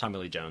and Tommy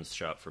Lee Jones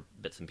show up for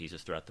bits and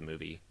pieces throughout the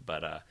movie.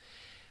 But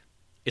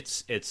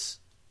it's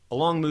a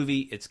long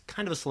movie. It's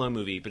kind of a slow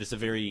movie, but it's a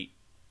very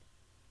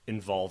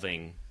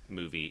involving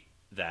movie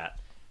that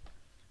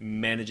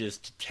manages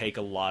to take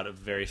a lot of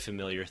very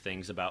familiar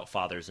things about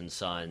fathers and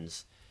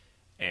sons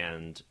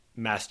and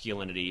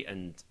masculinity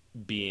and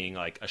being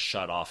like a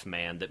shut-off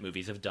man that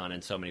movies have done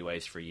in so many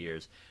ways for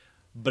years,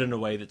 but in a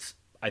way that's,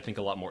 I think,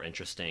 a lot more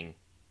interesting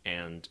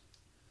and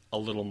a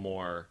little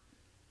more,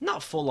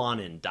 not full-on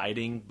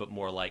indicting, but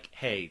more like,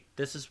 hey,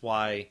 this is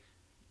why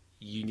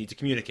you need to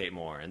communicate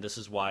more, and this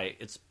is why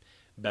it's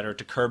better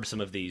to curb some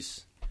of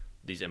these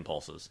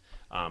impulses.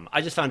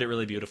 I just found it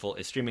really beautiful.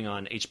 It's streaming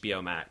on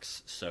HBO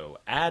Max, so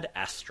Ad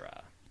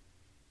Astra.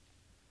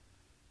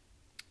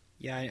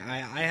 Yeah,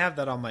 I have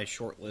that on my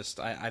short list.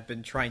 I've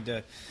been trying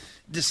to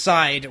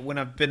decide when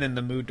I've been in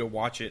the mood to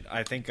watch it.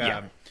 I think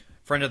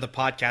friend of the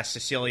podcast,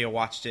 Cecilia,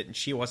 watched it, and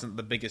she wasn't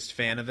the biggest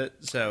fan of it,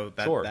 so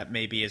that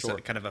maybe has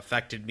kind of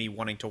affected me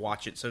wanting to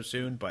watch it so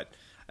soon, but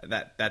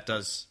that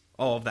does,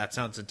 all of that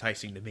sounds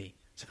enticing to me.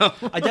 So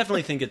I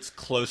definitely think it's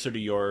closer to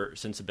your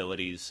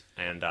sensibilities,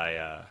 and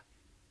but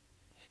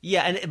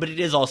it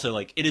is also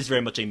like, it is very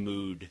much a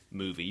mood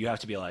movie. You have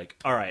to be like,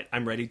 all right,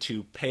 I'm ready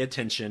to pay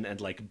attention and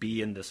like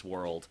be in this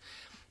world.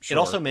 Sure. It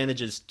also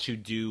manages to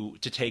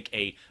take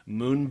a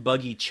moon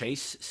buggy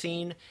chase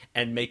scene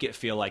and make it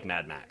feel like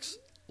Mad Max,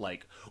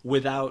 like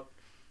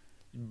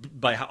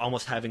by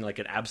almost having like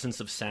an absence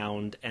of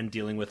sound and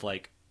dealing with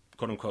like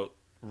quote unquote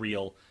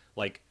real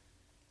like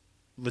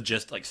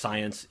like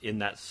science in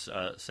that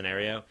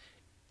scenario.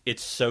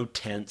 It's so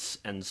tense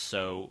and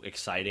so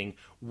exciting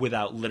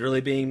without literally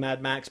being Mad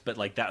Max, but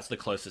like that's the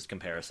closest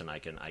comparison I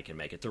can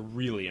make. It's a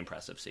really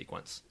impressive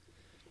sequence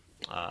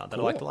that cool.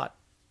 I liked a lot.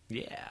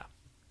 Yeah.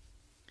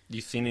 You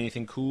seen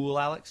anything cool,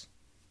 Alex?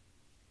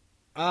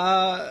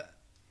 I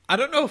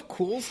don't know if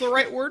cool's the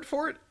right word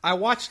for it. I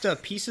watched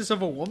Pieces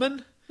of a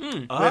Woman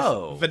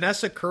with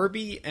Vanessa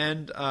Kirby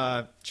and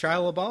Shia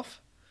LaBeouf.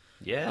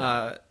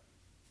 Yeah.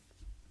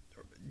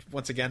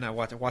 Once again, I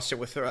watched it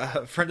with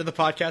a friend of the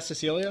podcast,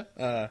 Cecilia.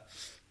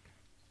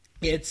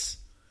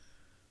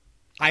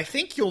 I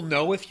think you'll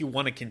know if you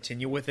want to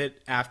continue with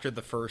it after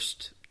the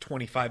first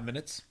 25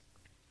 minutes.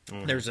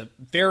 Mm-hmm. There's a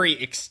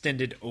very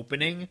extended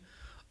opening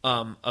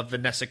of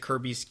Vanessa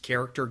Kirby's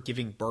character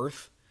giving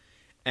birth,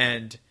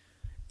 and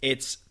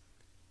it's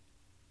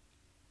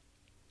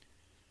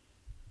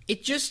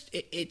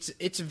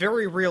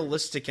very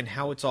realistic in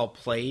how it's all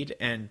played,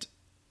 and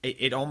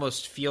it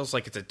almost feels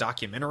like it's a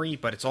documentary,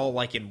 but it's all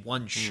like in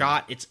one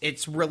shot.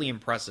 It's really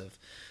impressive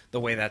the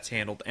way that's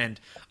handled.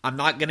 And I'm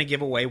not going to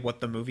give away what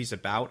the movie's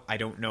about. I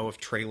don't know if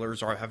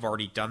trailers have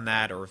already done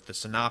that or if the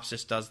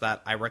synopsis does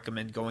that. I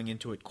recommend going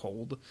into it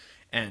cold.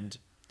 And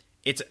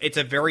it's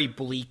a very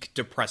bleak,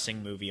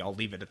 depressing movie. I'll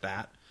leave it at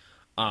that.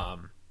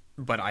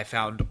 But I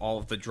found all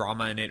of the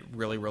drama in it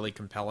really, really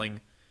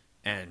compelling.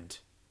 And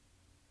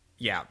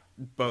yeah,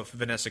 both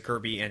Vanessa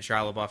Kirby and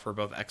Shia LaBeouf are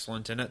both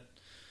excellent in it.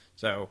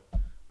 So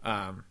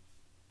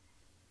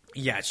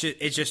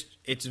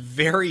it's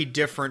very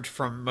different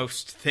from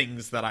most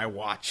things that I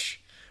watch,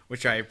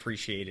 which I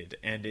appreciated.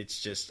 And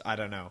it's just, I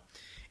don't know.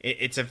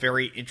 It's a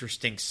very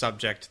interesting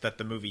subject that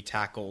the movie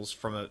tackles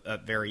from a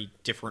very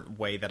different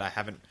way that I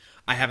haven't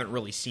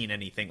really seen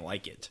anything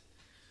like it.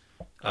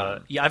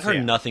 I've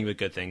heard nothing but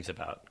good things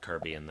about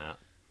Kirby in that.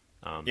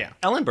 Yeah.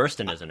 Ellen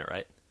Burstyn, isn't it,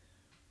 right?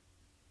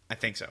 I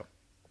think so.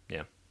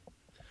 Yeah.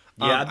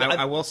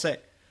 I will say,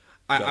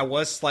 I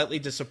was slightly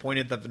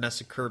disappointed that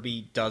Vanessa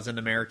Kirby does an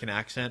American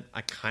accent.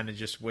 I kind of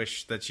just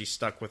wish that she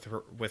stuck with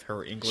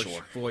her English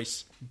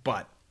voice.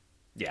 But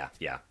yeah.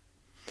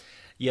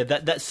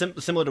 That's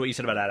similar to what you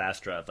said about Ad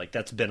Astra. Like,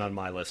 that's been on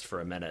my list for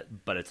a minute,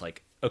 but it's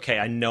like, okay,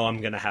 I know I'm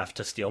gonna have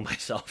to steel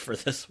myself for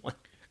this one.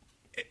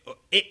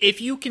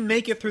 If you can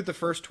make it through the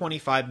first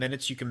 25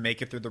 minutes, you can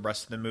make it through the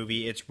rest of the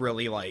movie. It's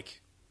really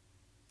like,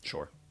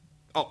 sure.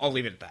 I'll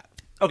leave it at that.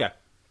 Okay.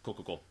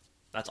 Cool.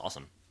 That's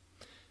awesome.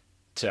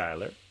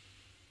 Tyler?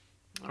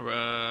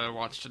 I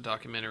watched a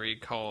documentary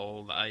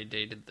called I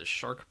Dated the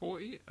Shark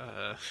Boy.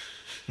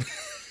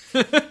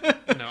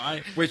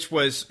 Which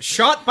was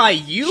shot by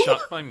you?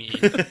 Shot by me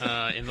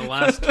in the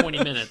last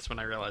 20 minutes when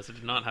I realized I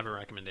did not have a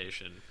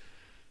recommendation.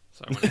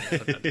 So I wanted to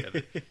put that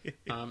together.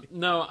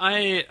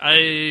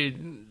 I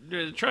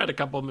tried a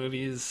couple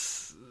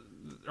movies,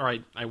 or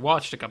I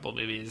watched a couple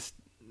movies.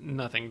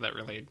 Nothing that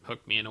really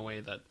hooked me in a way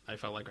that I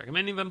felt like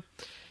recommending them.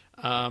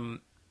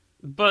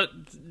 But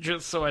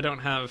just so I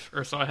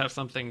have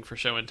something for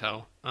show and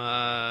tell.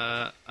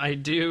 I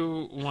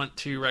do want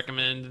to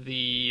recommend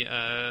the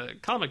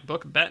comic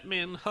book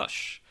Batman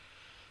Hush.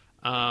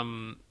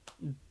 I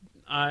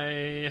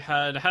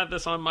had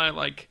this on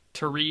my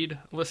to read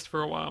list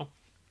for a while.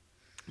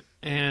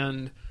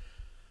 And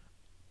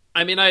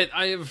I mean,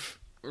 I've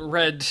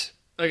read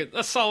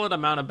a solid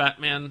amount of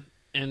Batman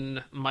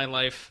in my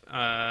life,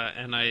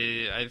 and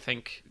I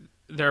think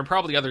there are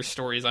probably other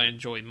stories I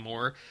enjoy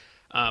more.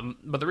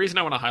 But the reason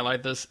I want to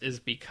highlight this is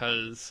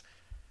because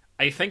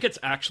I think it's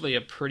actually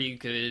a pretty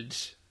good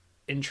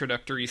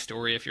introductory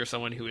story if you're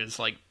someone who has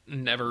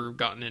never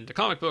gotten into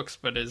comic books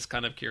but is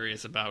kind of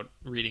curious about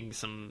reading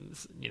some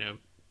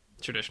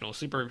traditional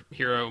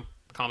superhero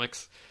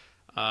comics.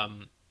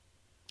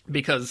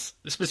 Because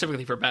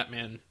specifically for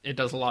Batman, it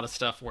does a lot of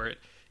stuff where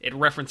it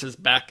references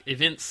back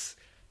events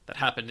that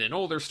happened in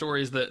older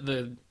stories.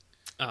 The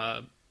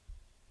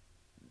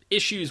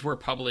issues were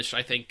published,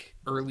 I think,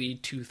 early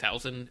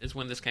 2000 is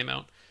when this came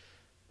out.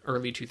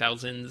 Early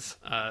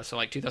 2000s,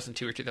 so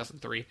 2002 or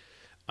 2003.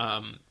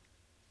 And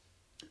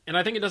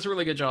I think it does a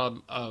really good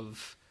job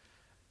of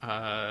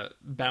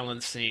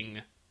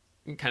balancing,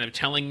 kind of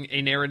telling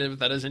a narrative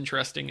that is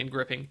interesting and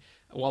gripping,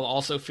 while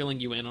also filling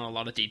you in on a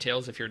lot of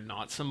details if you're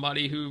not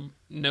somebody who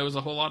knows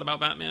a whole lot about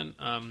Batman.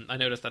 I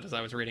noticed that as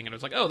I was reading it, I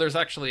was like, oh, there's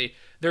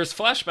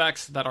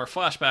flashbacks that are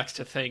flashbacks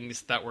to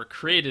things that were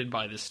created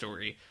by this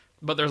story,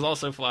 but there's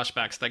also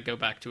flashbacks that go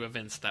back to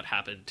events that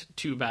happened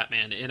to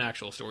Batman in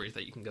actual stories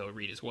that you can go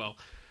read as well.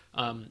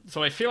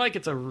 So I feel like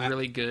it's a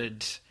really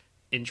good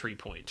entry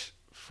point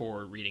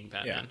for reading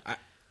Batman. Yeah,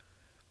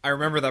 I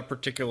remember that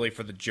particularly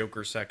for the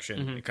Joker section.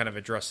 Mm-hmm. It kind of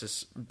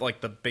addresses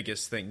the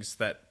biggest things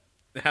that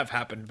have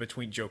happened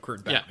between Joker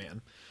and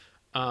Batman.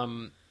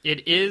 Yeah.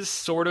 It is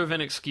sort of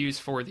an excuse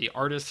for the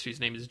artist,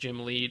 whose name is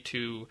Jim Lee,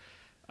 to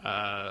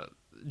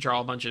draw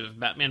a bunch of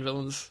Batman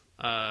villains.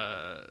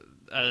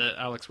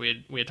 Alex,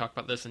 we had talked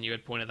about this, and you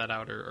had pointed that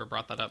out or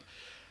brought that up,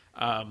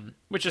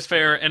 which is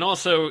fair. And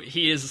also,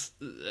 he is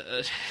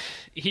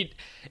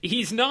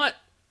he's not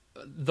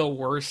the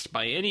worst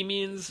by any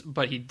means,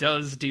 but he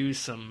does do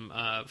some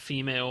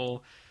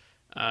female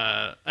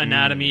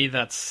anatomy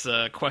that's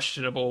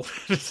questionable,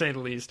 to say the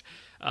least,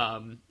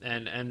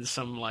 and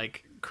some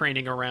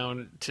craning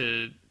around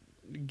to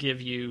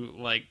give you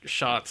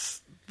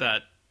shots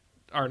that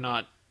are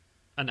not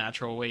a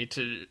natural way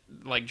to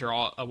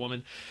draw a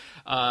woman.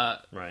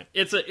 Right.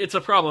 It's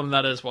a problem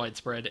that is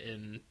widespread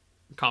in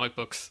comic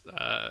books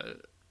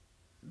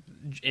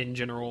in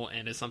general,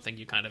 and is something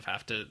you kind of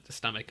have to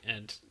stomach,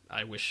 and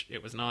I wish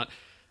it was not.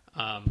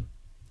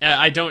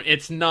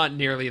 It's not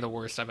nearly the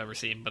worst I've ever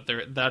seen, but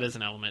that is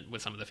an element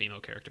with some of the female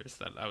characters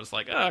that I was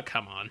like, oh,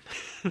 come on.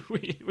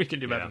 we can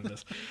do better than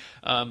this.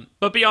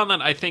 But beyond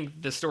that, I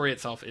think the story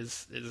itself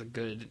is a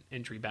good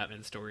entry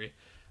Batman story.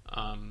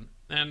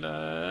 And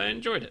I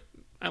enjoyed it.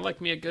 I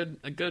like me a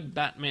good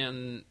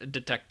Batman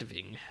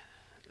detectiving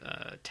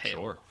tale.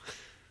 Sure.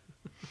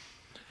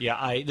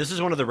 Yeah, this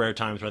is one of the rare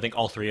times where I think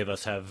all three of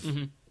us have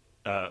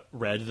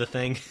read the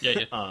thing.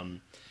 Yeah.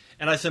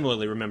 And I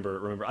similarly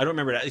remember. I don't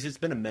remember it. It's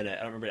been a minute.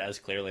 I don't remember it as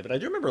clearly, but I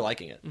do remember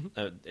liking it.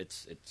 Mm-hmm.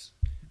 It's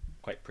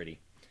quite pretty.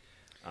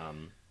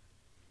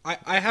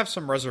 I have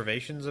some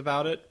reservations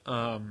about it.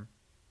 Particularly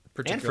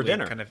and for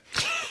dinner. Kind of.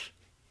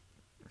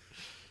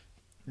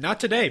 Not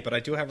today, but I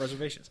do have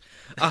reservations.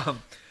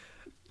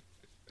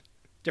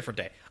 Different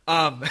day.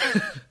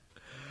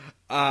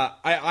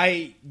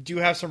 I do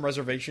have some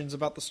reservations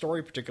about the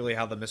story, particularly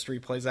how the mystery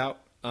plays out.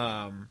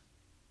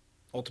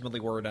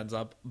 Ultimately, where it ends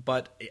up,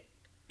 but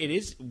it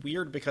is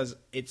weird because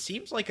it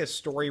seems like a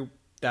story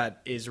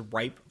that is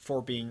ripe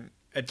for being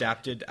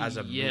adapted as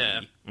a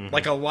movie,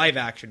 like a live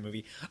action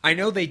movie. I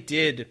know they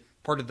did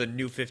part of the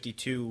New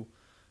 52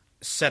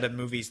 set of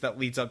movies that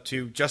leads up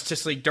to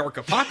Justice League Dark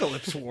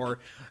Apocalypse War.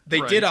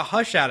 They Right. did a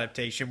Hush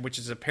adaptation, which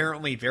is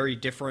apparently very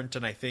different,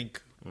 and I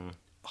think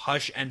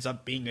Hush ends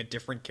up being a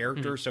different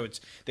character, so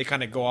they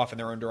kind of go off in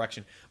their own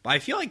direction. But I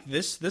feel like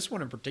this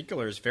one in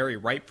particular is very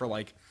ripe for,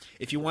 like,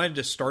 if you wanted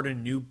to start a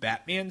new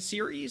Batman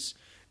series,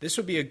 this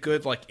would be a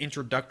good, like,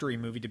 introductory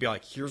movie to be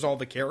like, here's all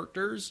the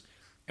characters,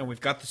 and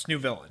we've got this new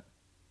villain.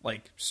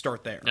 Like,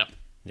 start there. Yep.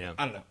 Yeah.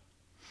 I don't know.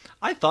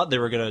 I thought they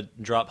were going to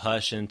drop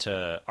Hush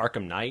into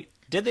Arkham Knight.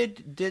 Did they?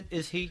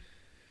 Is he?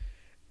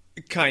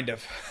 Kind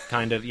of.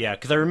 Kind of, yeah.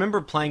 Because I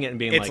remember playing it and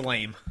being It's like...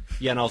 lame.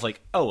 Yeah, and I was like,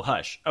 oh,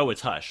 Hush. Oh,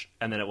 it's Hush.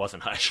 And then it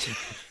wasn't Hush.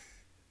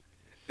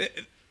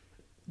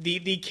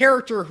 The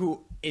character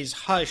who is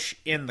Hush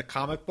in the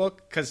comic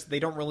book, because they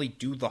don't really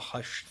do the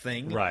Hush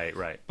thing.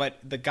 Right. But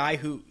the guy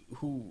who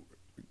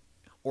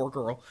or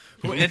girl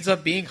who ends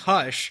up being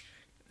Hush,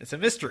 it's a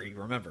mystery,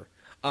 remember,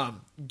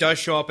 does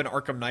show up in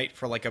Arkham Knight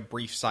for like a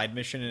brief side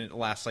mission, and it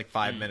lasts like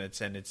 5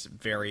 minutes, and it's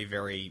very,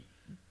 very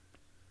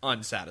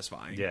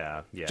unsatisfying.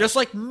 Yeah. Just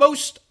like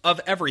most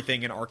of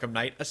everything in Arkham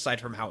Knight, aside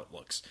from how it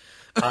looks.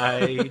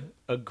 I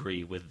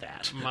agree with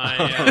that.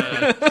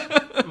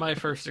 My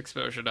first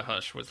exposure to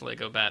Hush was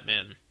Lego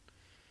Batman.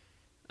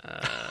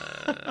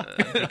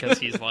 Because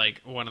he's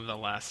like one of the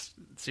last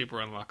super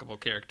unlockable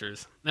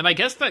characters. And I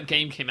guess that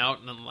game came out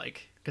and then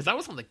like, because that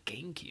was on the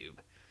GameCube.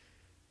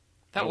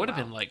 That would have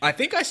been like... I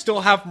think I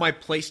still have my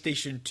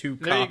PlayStation 2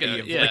 There you copy go,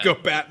 of yeah. Lego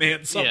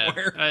Batman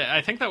somewhere. Yeah,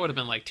 I think that would have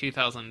been like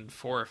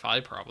 2004 or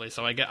 5 probably.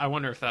 So I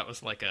wonder if that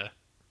was like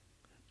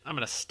I'm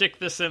going to stick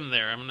this in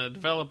there. I'm a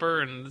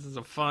developer, and this is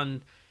a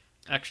fun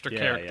extra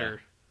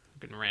character.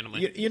 Fucking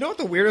randomly. You know what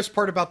the weirdest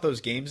part about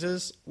those games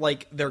is?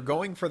 Like, they're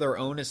going for their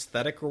own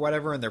aesthetic or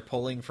whatever, and they're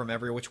pulling from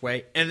every which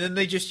way, and then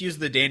they just use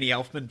the Danny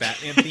Elfman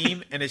Batman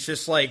theme, and it's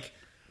just like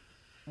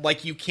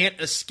you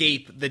can't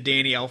escape the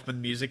Danny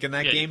Elfman music in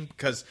that game,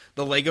 because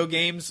the Lego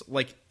games,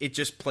 like, it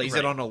just plays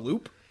it on a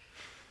loop.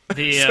 So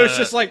it's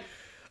just like,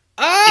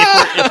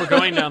 if we're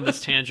going down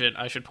this tangent,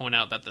 I should point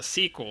out that the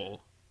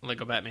sequel,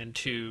 Lego Batman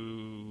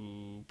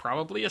 2,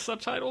 probably a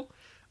subtitle,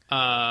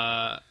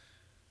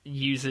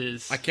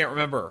 uses... I can't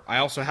remember. I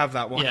also have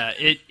that one. Yeah,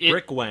 it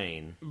Brick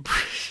Wayne.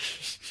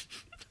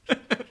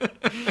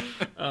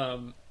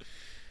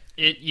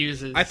 It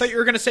uses... I thought you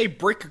were going to say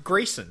Brick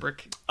Grayson.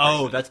 Brick...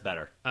 Oh, that's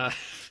better.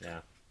 Yeah.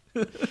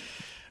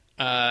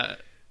 That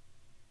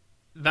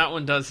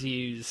one does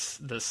use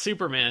the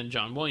Superman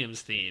John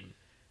Williams theme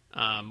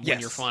when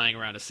Yes. you're flying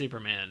around as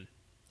Superman.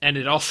 And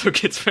it also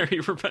gets very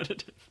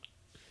repetitive.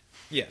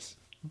 Yes.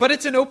 But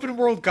it's an open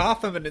world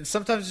Gotham, and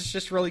sometimes it's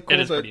just really cool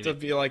is pretty to neat.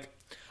 be like,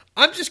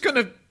 I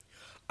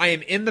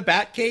am in the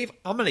Batcave,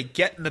 I'm going to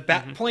get in the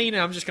Bat plane,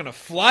 and I'm just going to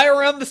fly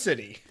around the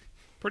city.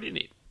 Pretty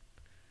neat.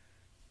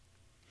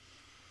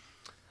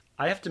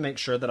 I have to make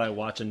sure that I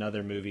watch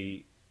another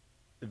movie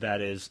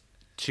that is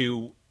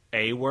 2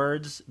 A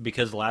words,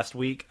 because last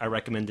week I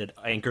recommended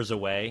Anchors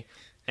Away,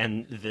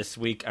 and this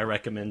week I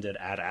recommended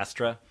Ad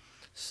Astra.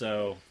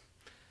 So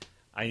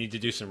I need to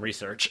do some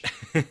research.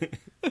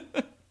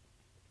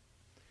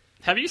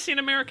 Have you seen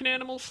American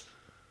Animals?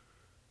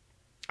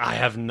 I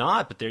have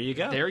not, but there you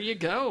go. There you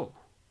go.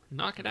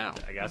 Knock it out.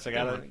 I guess I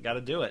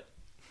gotta do it.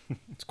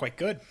 It's quite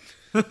good.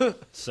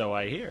 So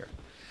I hear.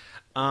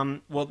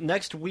 Well,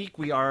 next week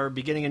we are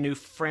beginning a new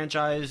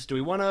franchise. Do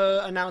we want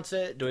to announce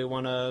it? Do we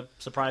want to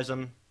surprise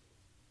them?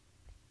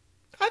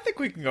 I think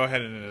we can go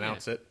ahead and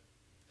announce it.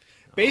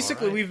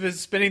 Basically, right. we've been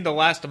spending the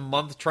last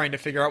month trying to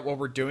figure out what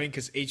we're doing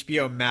because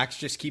HBO Max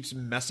just keeps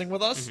messing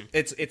with us.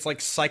 It's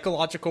like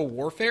psychological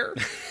warfare.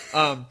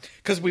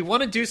 Because we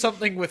want to do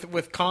something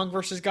with Kong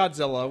versus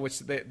Godzilla, which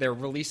they're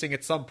releasing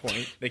at some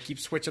point. They keep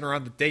switching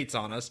around the dates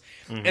on us.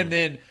 And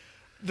then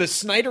the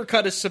Snyder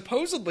Cut is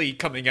supposedly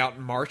coming out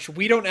in March.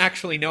 We don't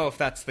actually know if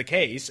that's the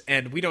case,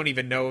 and we don't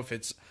even know if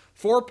it's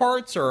 4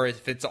 parts or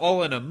if it's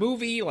all in a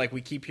movie. Like,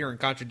 we keep hearing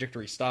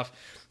contradictory stuff.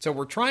 So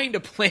we're trying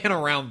to plan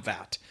around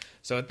that.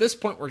 So at this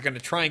point, we're going to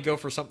try and go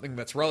for something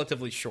that's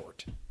relatively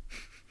short.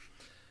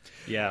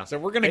 Yeah. So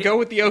we're going to go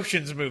with the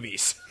Oceans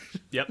movies.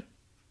 Yep.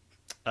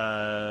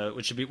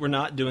 Which should be, we're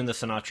not doing the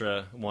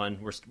Sinatra one.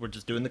 We're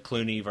just doing the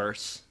Clooney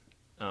verse.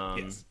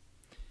 Yes.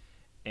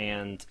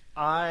 And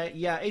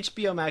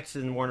HBO Max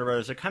and Warner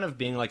Bros. Are kind of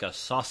being like a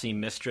saucy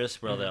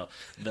mistress, where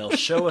they'll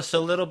show us a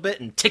little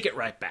bit and take it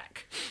right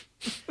back.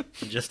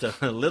 Just a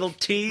little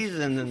tease,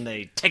 and then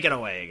they take it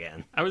away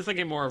again. I was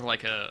thinking more of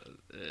like a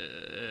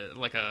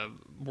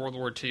World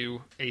War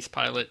II ace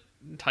pilot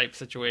type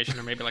situation,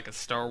 or maybe like a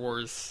Star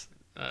Wars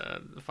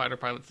fighter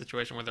pilot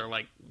situation where they're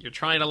like, you're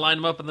trying to line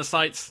them up in the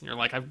sights, and you're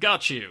like, I've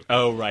got you.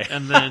 Oh, right.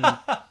 And then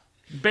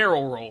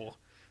barrel roll.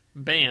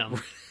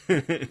 Bam.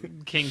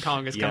 King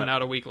Kong is coming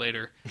out a week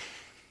later.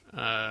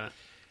 It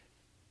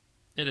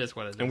is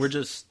what it is. And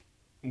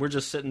we're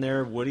just sitting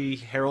there, Woody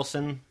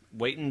Harrelson,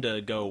 waiting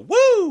to go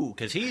woo,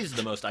 because he's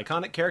the most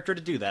iconic character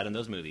to do that in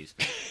those movies.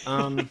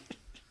 But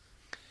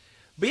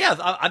yeah,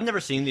 I've never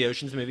seen the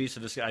Ocean's movies, so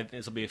this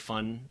will be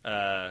fun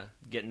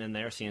getting in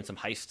there, seeing some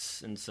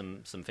heists and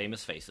some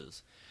famous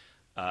faces.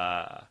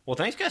 Well,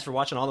 thanks guys for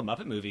watching all the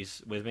Muppet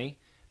movies with me.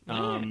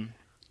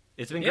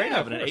 It's been great Yeah,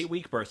 having of an course.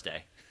 8-week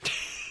birthday.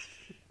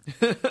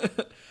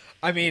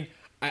 I mean,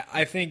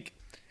 I think,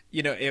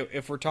 you know,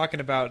 if we're talking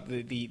about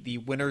the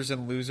winners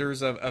and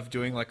losers of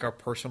doing like our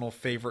personal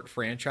favorite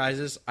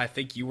franchises, I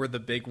think you were the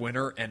big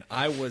winner and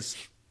I was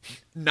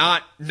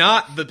not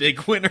the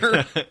big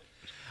winner.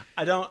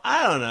 I don't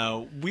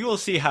know. We will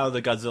see how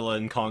the Godzilla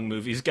and Kong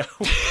movies go.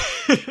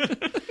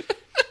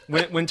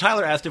 When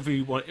Tyler asked if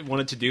we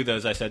wanted to do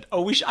those, I said,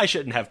 "Oh, I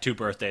shouldn't have 2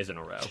 birthdays in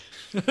a row.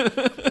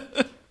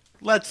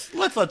 Let's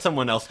let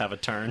someone else have a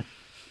turn."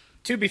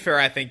 To be fair,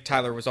 I think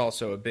Tyler was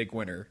also a big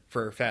winner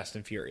for Fast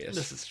and Furious.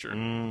 This is true.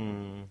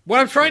 What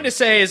I'm trying to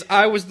say is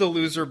I was the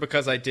loser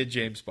because I did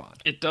James Bond.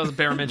 It does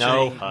bear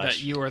mentioning hush.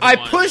 that you are the I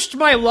one. pushed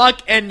my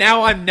luck and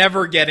now I'm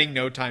never getting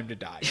No Time to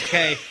Die,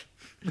 okay?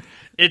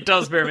 It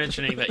does bear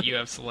mentioning that you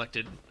have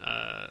selected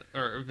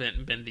or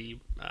been the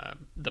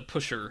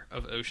pusher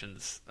of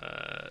Oceans.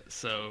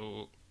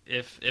 So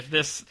if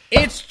this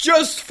It's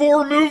just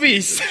 4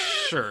 movies.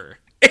 sure,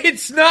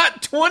 It's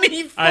not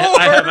 24.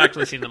 I have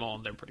actually seen them all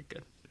and they're pretty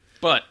good.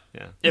 But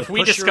Yeah. if The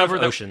we Pusher discover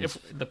of that Oceans.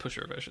 the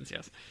pusher of Oceans,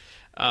 yes.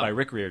 By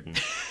Rick Riordan.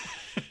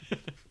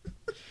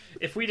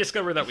 If we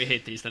discover that we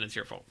hate these, then it's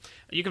your fault.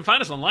 You can find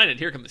us online at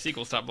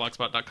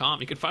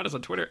herecomethesequels.blogspot.com. You can find us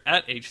on Twitter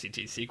at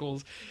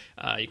HCTSequels.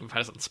 You can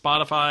find us on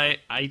Spotify,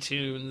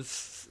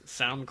 iTunes,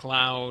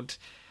 SoundCloud.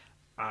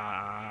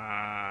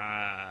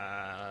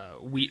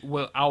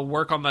 I'll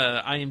work on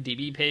the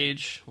IMDb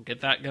page. We'll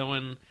get that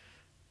going.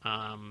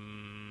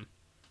 Yeah,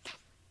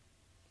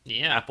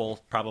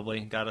 Apple probably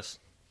got us.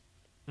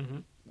 Mm-hmm.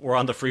 We're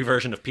on the free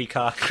version of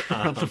Peacock.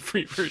 on the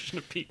free version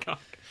of Peacock.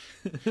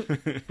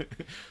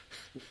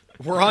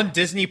 We're on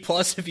Disney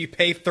Plus if you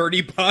pay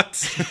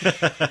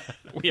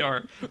 $30. We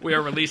are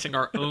releasing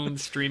our own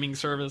streaming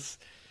service,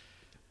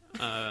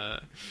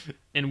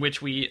 in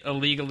which we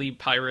illegally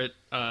pirate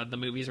the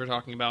movies we're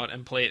talking about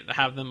and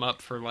have them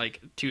up for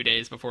like 2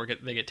 days before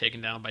they get taken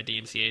down by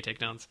DMCA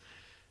takedowns.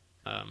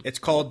 It's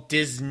called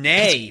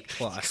Disney It's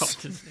Plus. called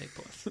Disney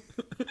Plus.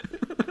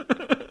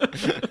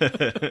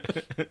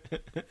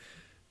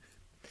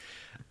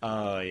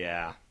 Oh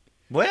yeah.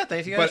 Well, yeah.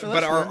 Thanks you guys But for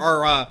but listening.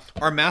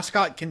 our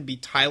mascot can be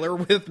Tyler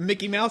with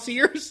Mickey Mouse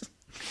ears.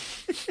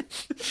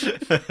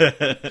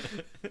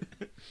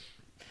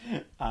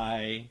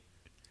 I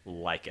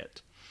like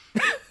it.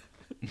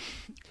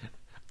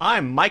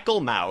 I'm Michael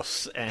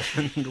Mouse,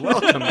 and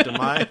welcome to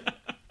my.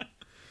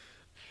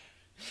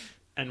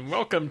 And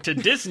welcome to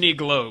Disney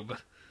Globe.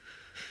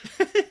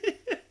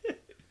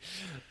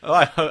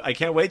 Oh, I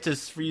can't wait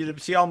for you to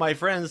see all my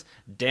friends,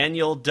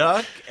 Daniel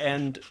Duck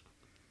and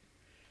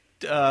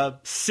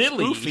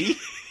Silly. Goofy.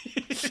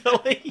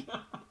 Silly.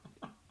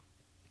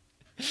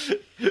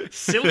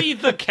 Silly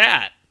the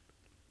cat.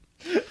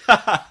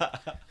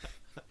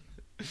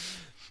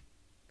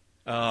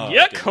 Oh, Yuck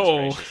goodness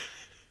hole. gracious.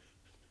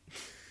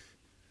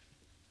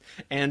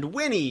 And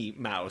Winnie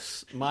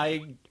Mouse,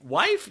 my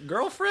wife,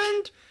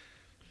 girlfriend,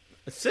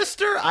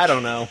 sister. I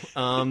don't know.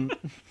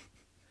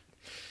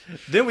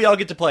 Then we all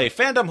get to play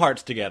Fandom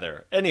Hearts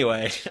together.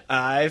 Anyway,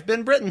 I've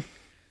been Britton.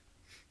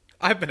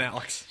 I've been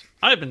Alex.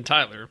 I've been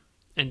Tyler,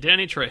 and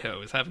Danny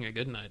Trejo is having a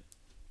good night.